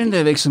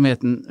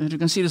gründervirksomheten. Du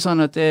kan si det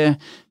sånn at jeg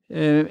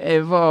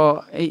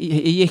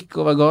gikk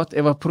over gat,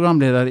 jeg var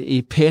programleder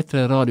i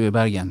P3 Radio i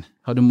Bergen.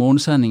 Hadde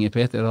morgensending i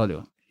P3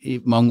 Radio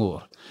i mange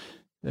år.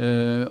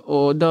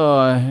 Og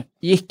da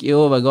gikk jeg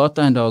over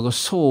gata en dag og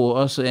så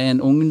altså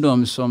en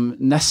ungdom som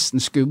nesten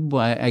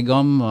skubba en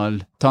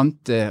gammel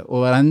tante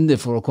over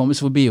ende for å komme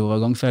seg forbi over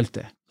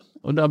gangfeltet.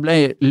 Og da ble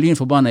jeg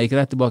lynforbannet, gikk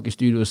rett tilbake i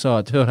studio og sa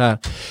at hør her,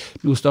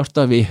 nå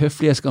starter vi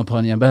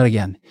Høflighetskampanjen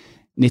Bergen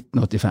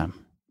 1985.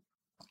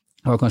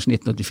 Det var kanskje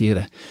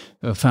 1984,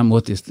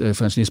 85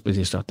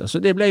 Pensjonistpartiet startet.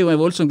 Så det ble jo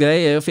en voldsom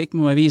greie, jeg fikk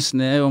med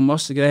avisene og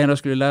masse greier, da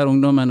skulle jeg lære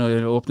ungdommen å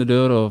åpne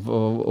dører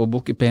og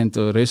bukke pent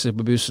og røyse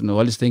på bussen og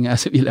alle disse tingene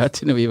som vi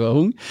lærte når vi var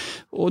unge.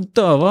 Og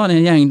da var det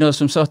en gjeng da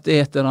som satt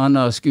et eller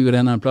annet skur en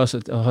eller annen plass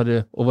og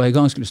var i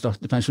gang skulle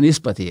starte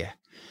Pensjonistpartiet.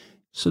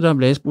 Så da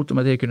ble jeg spurt om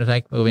at jeg kunne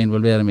tenke meg å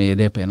involvere meg i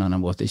det på en eller annen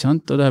måte, ikke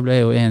sant? Og da ble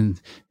jeg jo en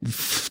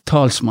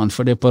talsmann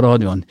for det på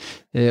radioen,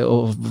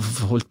 og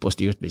holdt på å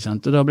styrt, ikke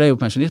sant? Og da ble jo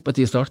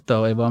Pensjonistpartiet startet,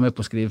 og jeg var med på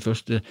å skrive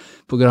første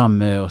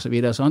programmet og så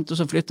videre, sant? Og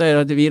så flyttet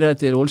jeg videre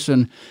til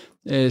Ålesund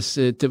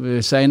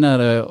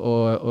senere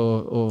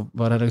og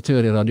var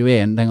redaktør i Radio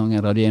 1, den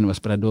gangen Radio 1 var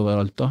spredd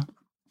overalt da.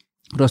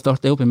 Og da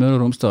startet jeg opp i Møre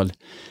og Romsdal,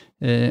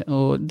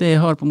 og det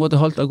har på en måte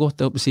haltet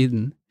godt der oppe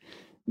siden.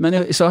 Men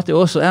jeg satte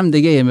også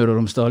MDG i Møre og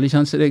Romsdal,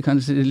 så det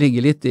kanskje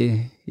ligger litt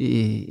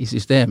i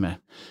systemet.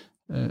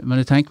 Men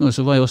jeg tenker meg,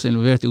 så var jeg også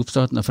involvert i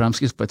oppstarten av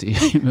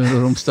Fremskrittspartiet i Møre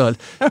og Romsdal.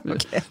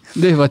 Okay.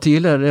 Det var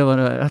tidligere, det var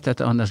rett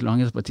etter Anders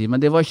Langes parti, men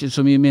det var ikke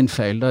så mye min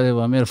feil, da det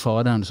var mer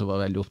faderen som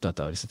var veldig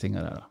opptatt av disse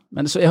tingene der.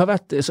 Men så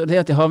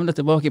det at jeg havnet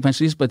tilbake i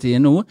Pensjonistpartiet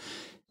nå,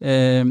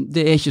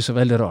 det er ikke så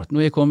veldig rart. Nå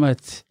er jeg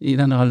kommet i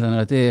denne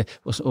alderen at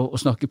å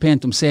snakke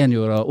pent om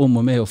seniorer, om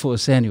og med å få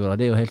seniorer,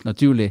 det er jo helt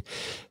naturlig.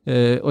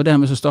 Og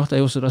dermed så startet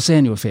jeg også da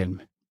seniorfilm.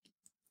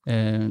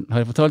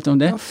 Har jeg fortalt om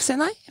det? Se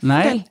nei.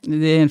 Nei,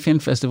 det en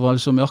filmfestival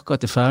som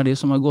akkurat ferdig,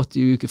 som har gått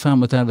i uke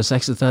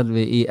 35-36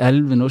 i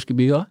 11 norske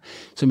byer,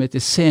 som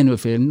heter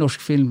Seniorfilm, Norsk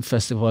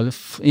Filmfestival,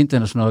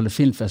 internasjonale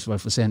filmfestival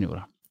for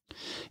seniorer,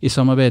 i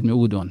samarbeid med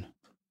Odon.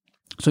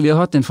 Så vi har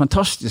hatt en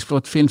fantastisk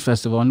flott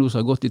filmfestival nå som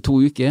har gått i 2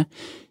 uker,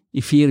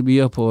 i 4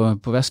 byer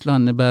på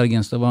Vestlandet,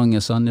 Bergen, Stavanger,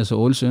 Sandnes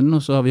og Ålesund,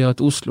 og så har vi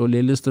hatt Oslo,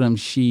 Lillestrøm,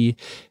 Ski,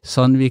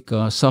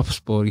 Sandvika,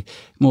 Sarpsborg,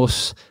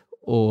 Moss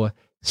og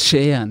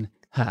Skien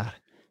her.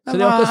 Så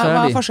det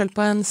hva er forskjell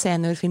på en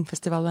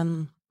seniorfilmfestival enn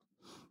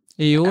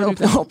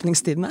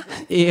åpningstidene?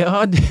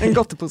 Ja, en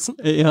godteposen?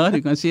 Ja,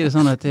 du kan si det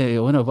sånn at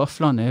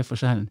vaflene er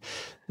forskjellen.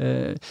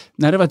 Nei,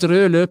 det har vært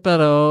røde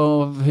løpere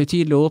og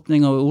høytidelig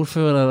åpning av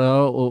ordførere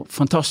og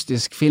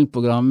fantastisk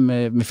filmprogram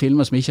med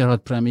filmer som ikke har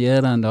hatt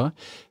premiere enda.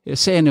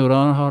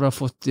 Seniorer har da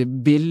fått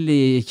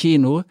billig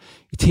kino.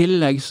 I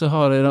tillegg så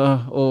har det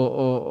da,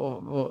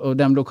 og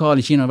de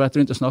lokale kinoene har vært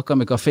rundt og snakket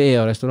med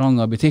kaféer,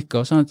 restauranter og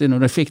butikker, sånn at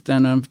når de fikk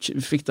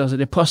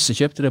det passet,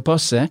 kjøpte det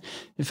passet,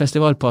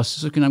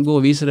 festivalpasset, så kunne de gå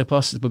og vise det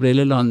passet på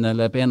Brilleland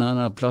eller på en eller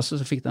annen plass,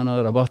 og så fikk de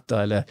noen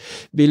rabatter eller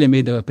billig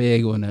middag på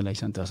Egon eller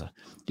ikke sant, altså.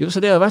 Jo,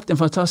 så det har vært en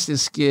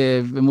fantastisk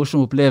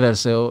morsom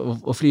opplevelse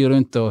å fly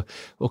rundt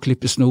og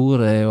klippe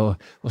snore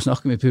og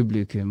snakke med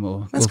publikum.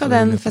 Men skal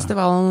den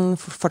festivalen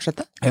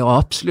fortsette? Ja,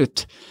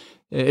 absolutt.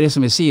 Det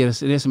som jeg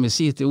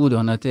sier til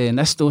Odon, at det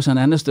neste år så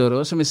enda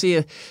større, og som jeg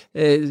sier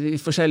i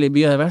forskjellige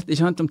byer jeg har vært,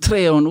 ikke sant, om 3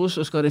 år nå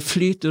så skal det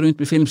flyte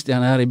rundt med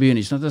filmstjerner her i byen,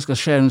 ikke sant, da skal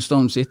Sharon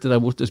Stone sitte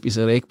der borte og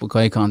spise rek på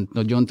kaikanten,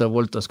 og John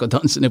Travolta skal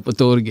danse ned på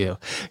torget,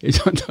 ikke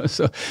sant,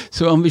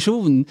 så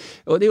ambisjonen,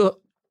 og det er jo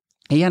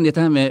igjen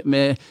dette her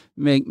med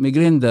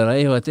gründere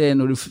er jo at det er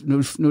når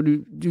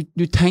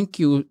du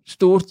tenker jo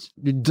stort,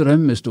 du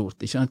drømmer stort,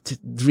 ikke sant?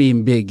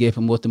 Dream big er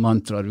på en måte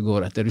mantra du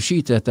går etter. Du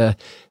skyter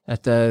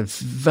etter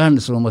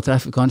verdensrom og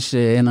treffer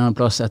kanskje en annen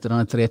plass etter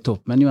denne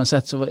 3-topp, men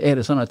uansett så er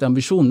det sånn at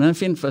ambisjonen med den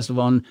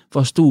filmfestivalen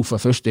var stor fra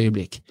første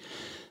øyeblikk.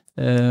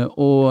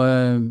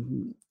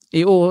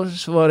 I år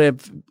så var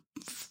det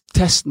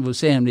testen for å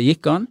se om det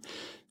gikk an,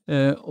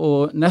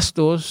 og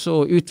neste år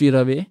så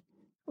utvider vi,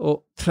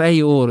 og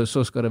 3. året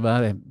så skal det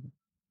være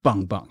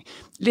bang, bang.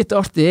 Litt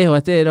artig er jo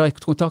at jeg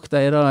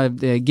kontaktet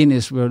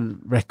Guinness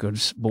World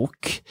Records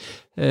bok,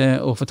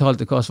 og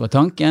fortalte hva som var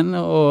tanken,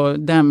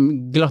 og de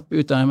glapp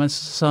ut av meg, men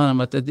så sa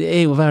de at det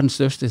er jo verdens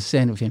største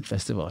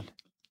seniorfilmfestival.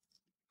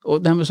 Og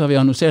dermed så har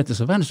vi annonsert det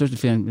som verdens største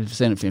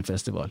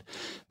seniorfilmfestival.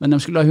 Men de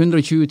skulle ha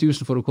 120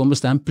 000 for å komme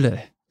og stemple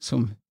det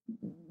som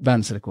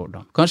verdensrekord.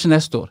 Kanskje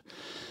neste år.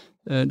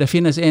 Det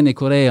finnes en i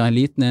Korea, en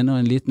liten en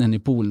og en liten en i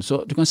Polen.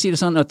 Så du kan si det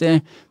sånn at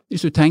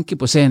hvis du tenker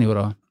på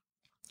seniorer,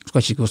 skal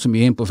ikke gå så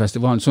mye inn på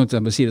festivalen, sånn at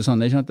jeg må si det sånn,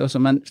 ikke sant? Altså,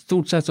 men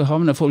stort sett så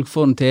havner folk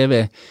foran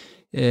TV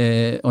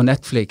og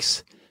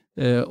Netflix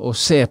og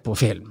ser på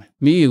film.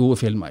 Mye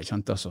gode filmer, ikke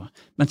sant? Altså.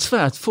 Men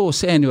svært få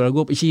seniorer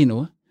går på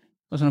kino,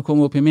 altså når de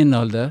kommer opp i min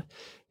alder,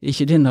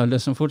 ikke din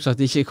alder som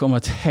fortsatt ikke kommer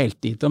helt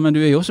dit, men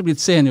du er jo også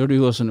blitt senior du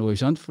også nå,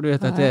 ikke sant? For du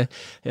vet at det,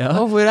 ja.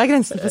 Og hvor er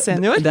grensen for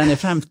senior? Den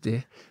er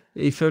 50.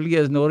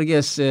 Ifølge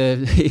Norges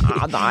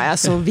ja, da er jeg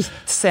så vidt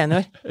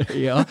senior.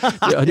 Ja,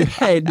 du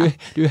er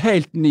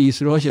helt ny,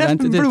 så du har ikke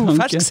ventet til tanken.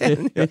 Blodfersk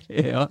senior.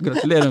 Ja,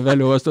 gratulerer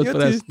vel å ha stått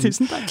forresten.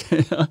 Tusen takk.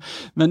 Ja,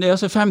 men det er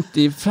altså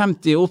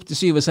 50 opp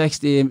til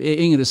 67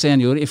 yngre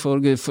senior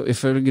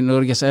ifølge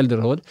Norges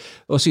eldreråd,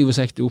 og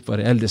 67 opp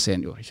er eldre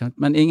senior. Ikke sant?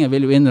 Men ingen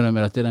vil jo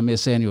innrømme at det er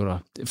mer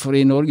seniorer. For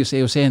i Norge så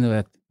er jo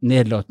senior et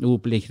nedlatende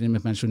opplikning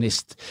med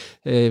pensjonist.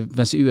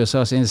 Mens i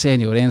USA så er en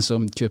senior en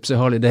som kjøper seg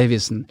Harley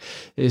Davidson,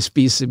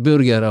 spiser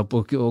burgere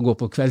og går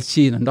på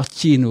kveldskino,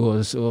 nattkino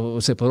og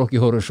ser på Rocky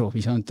Horror Show,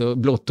 ikke sant?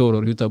 Og blått hår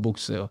og ruta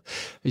bukse.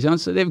 Ikke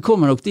sant? Så det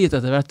kommer nok dit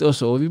etter hvert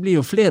også, og vi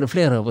blir jo flere og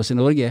flere av oss i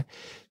Norge.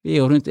 Vi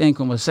er jo rundt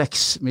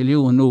 1,6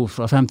 millioner nå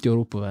fra 50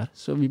 år oppover,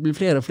 så vi blir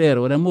flere og flere,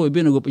 og de må jo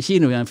begynne å gå på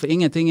kino igjen, for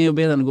ingenting er jo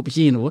bedre enn å gå på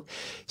kino.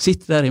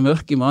 Sitte der i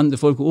mørket med andre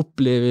folk og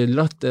oppleve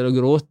latter og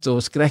gråte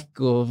og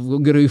skrekk og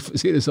gru, for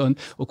å si det sånn,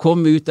 og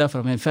komme ut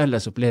derfra med en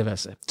felles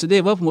opplevelse. Så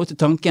det var på en måte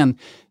tanken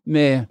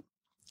med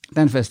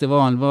den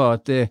festivalen,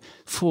 var at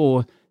få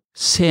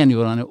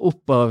seniorene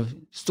opp av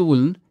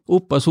stolen,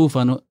 opp av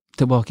sofaen og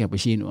tilbake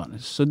på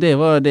kinoene. Så det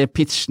var det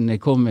pitchen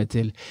jeg kom med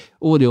til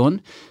Odeon,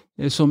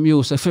 som jo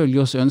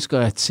selvfølgelig også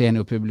ønsker et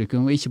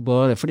seniorpublikum, og ikke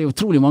bare, for det er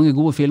utrolig mange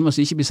gode filmer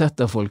som ikke blir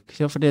sett av folk,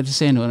 ja, for det er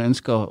senioren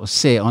ønsker å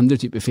se andre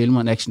typer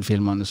filmer enn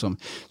actionfilmerne som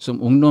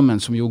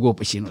ungdommen som jo går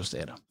på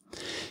kinosteder.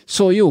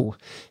 Så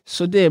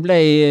det ble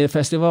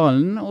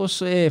festivalen, og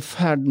så er jeg i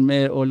ferd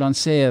med å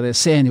lansere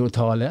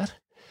seniortaler,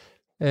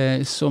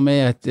 som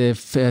er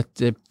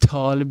et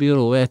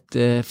talebyrå,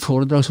 et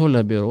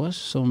foredragsholderbyrå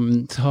som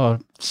har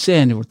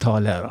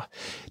seniortalere.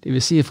 Det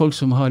vil si folk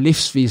som har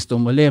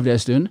livsvisdom og levd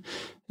en stund.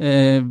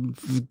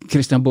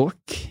 Christian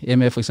Borch er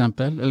med for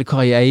eksempel, eller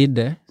Kai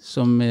Eide,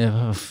 som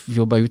har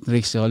jobbet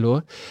utenriks i alle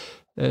år.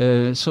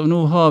 Så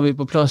nå har vi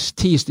på plass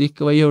 10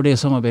 stykker, og jeg gjør det i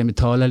samarbeid med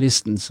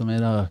talerlisten, som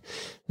da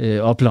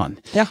A-plan.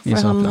 Ja,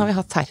 for han har vi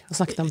hatt her, og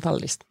snakket om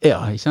talerlisten. Ja,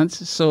 ikke sant?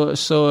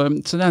 Så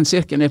den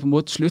sirkelen på en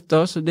måte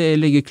slutta, så det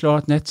ligger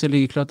klart, nettet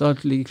ligger klart,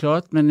 alt ligger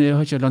klart, men jeg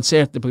har ikke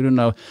lansert det på grunn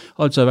av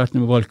alt som har vært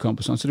med valgkamp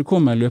og sånn, så det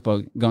kommer i løpet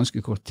av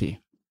ganske kort tid.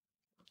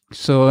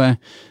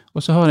 Og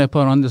så har jeg et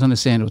par andre sånne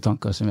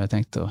seniortanker som jeg har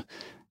tenkt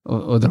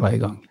å dra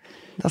i gang.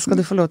 Da skal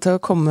du få lov til å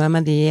komme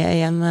med de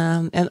i en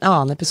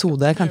annen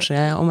episode, kanskje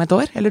om et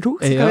år eller 2.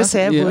 Så skal vi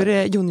se hvor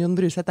Jon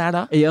Bruseth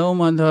da. Ja, om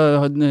han da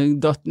hadde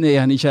datt ned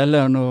igjen i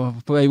kjelleren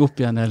og på vei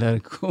opp igjen, eller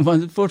om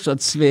han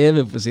fortsatt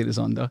svever, for å si det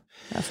sånn da.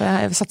 Ja, for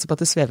jeg satser på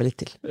at det svever litt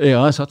til.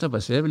 Ja, jeg satser på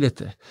at det svever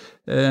litt til.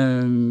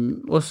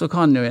 Og så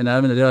kan jo jeg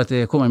nevne det at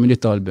det kommer med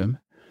nytt album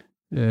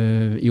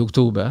i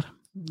oktober.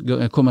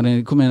 Det kommer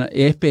en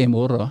EP i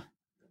morgen.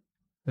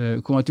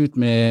 Kommet ut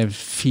med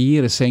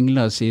 4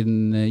 singler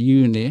siden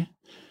juni.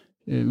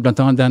 Blant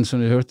annet den som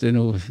du hørte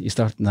nå i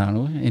starten her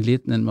nå, en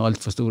liten med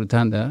alt for store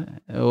tender,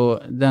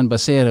 og den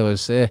baserer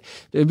oss,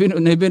 når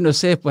jeg begynner å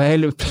se på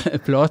hele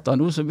plata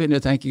nå, så begynner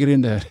jeg å tenke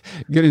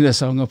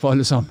gründersanger på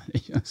alle sammen.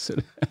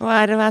 Hva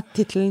er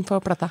titelen på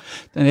plata?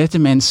 Den heter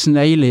Med en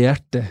snegle i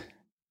hjertet.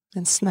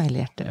 En snegle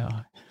i hjertet.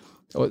 Ja.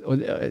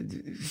 Og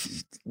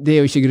det er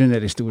jo ikke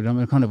gründerhistorie,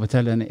 men kan jeg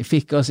fortelle den. Jeg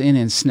fikk altså inn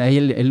en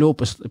snegle, jeg lå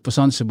på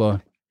Zanzibar,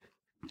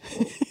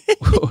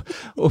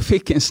 og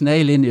fikk en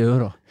snegle inn i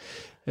øret.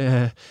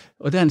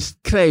 Og den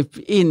kreip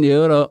inn i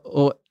øret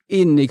og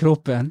inn i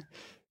kroppen,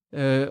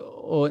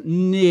 og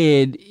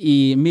ned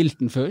i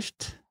milten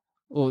først,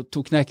 og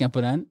tok knekken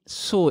på den,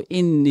 så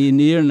inn i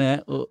nyrene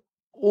og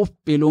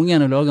opp i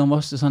lungene og laget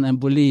masse sånn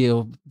emboli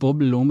og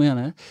boble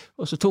lungene,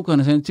 og så tok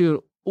han en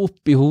tur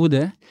opp i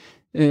hodet,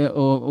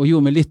 og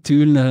gjorde meg litt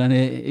tulende enn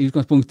i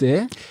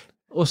utgangspunktet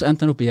og så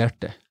endte han opp i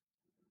hjertet.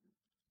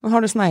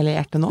 Har du snegle i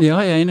hjertet nå? Ja,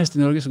 jeg er eneste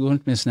i Norge som går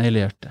rundt med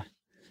snegle i hjertet.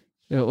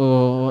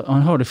 Og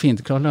han har det fint.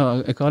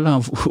 Jeg kaller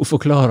han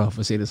forklarer,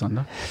 for å si det sånn.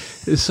 Da.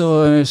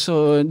 Så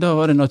da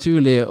var det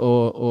naturlig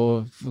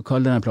å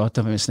kalle den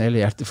plata med snegle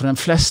i hjertet. For de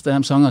fleste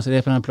av de sangene som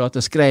det er på den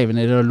plata skrev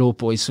når det lå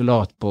på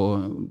isolat på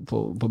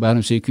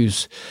Bærum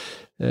sykehus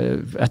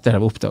etter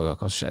jeg var oppdaget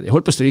hva som skjedde. Jeg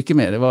holdt på å stryke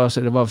med.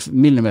 Det var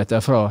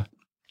millimeter fra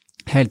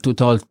helt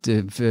totalt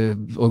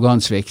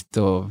organsvikt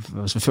og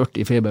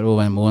 40 feber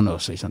over en måned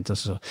også, ikke sant?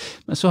 Altså,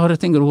 men så har det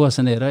ting roet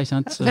seg ned, ikke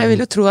sant? Så, jeg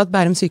vil jo tro at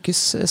Bærum sykehus,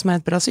 som er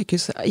et bra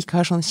sykehus, ikke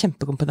har sånn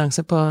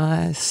kjempekompetanse på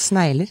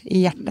snegler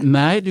i hjertet.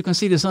 Nei, du kan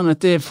si det sånn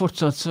at det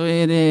fortsatt så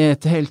er det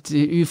et helt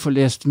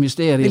uforlest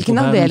mysterium.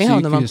 Hvilken avdeling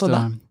havner man på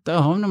da? Da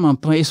havner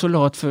man på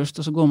isolat først,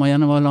 og så går man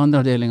gjennom alle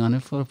andre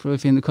avdelingene for å prøve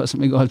å finne hva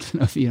som er galt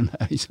med den fyren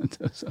her, ikke sant?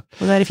 Altså.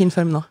 Og det er i fin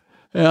form nå?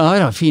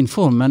 Ja, fin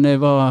form, men jeg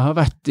har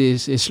vært i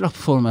slapp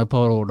form et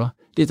par år da.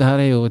 Dette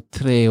her er jo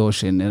 3 år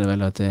siden, er det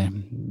vel at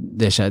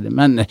det skjedde.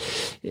 Men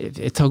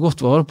jeg tar godt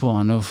vare på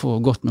han og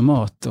får godt med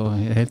mat og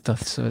i det hele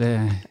tatt, så det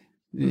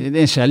er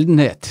en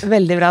sjeldenhet.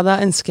 Veldig bra, da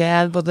ønsker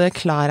jeg både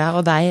Clara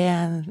og deg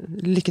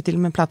lykke til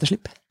med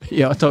plateslipp.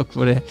 Ja, takk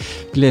for det.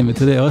 Gleder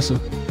meg til det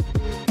også.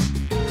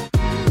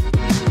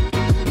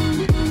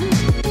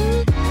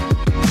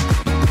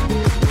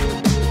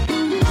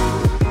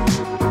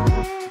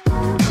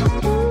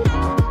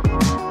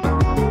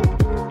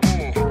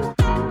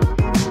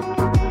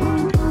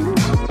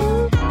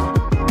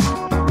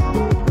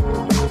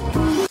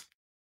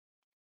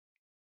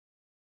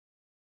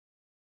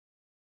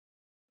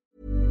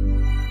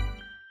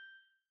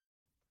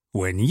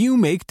 When you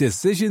make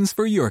decisions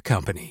for your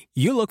company,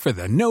 you look for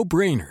the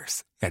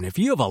no-brainers. And if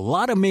you have a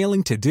lot of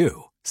mailing to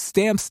do,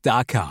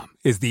 Stamps.com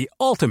is the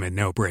ultimate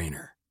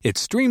no-brainer. It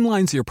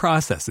streamlines your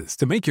processes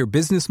to make your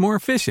business more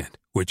efficient,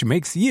 which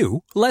makes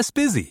you less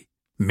busy.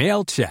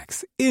 Mail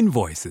checks,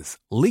 invoices,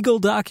 legal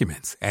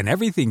documents, and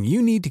everything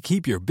you need to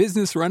keep your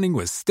business running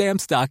with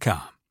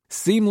Stamps.com.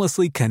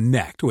 Seamlessly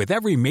connect with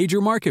every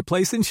major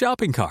marketplace and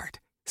shopping cart.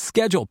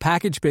 Schedule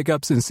package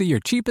pickups and see your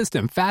cheapest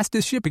and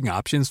fastest shipping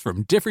options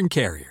from different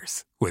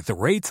carriers. With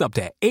rates up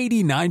to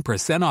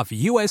 89% off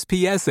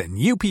USPS and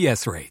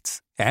UPS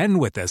rates. And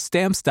with the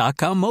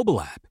Stamps.com mobile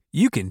app,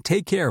 you can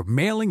take care of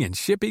mailing and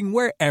shipping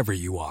wherever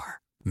you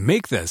are.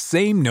 Make the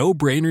same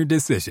no-brainer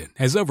decision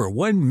as over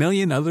 1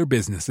 million other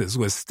businesses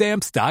with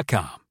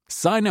Stamps.com.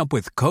 Sign up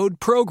with code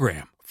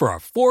PROGRAM for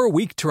a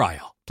 4-week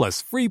trial,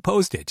 plus free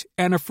postage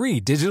and a free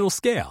digital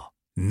scale.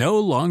 No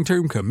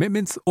long-term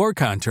commitments or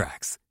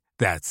contracts.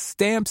 That's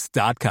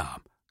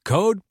Stamps.com.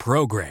 Code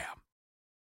PROGRAM.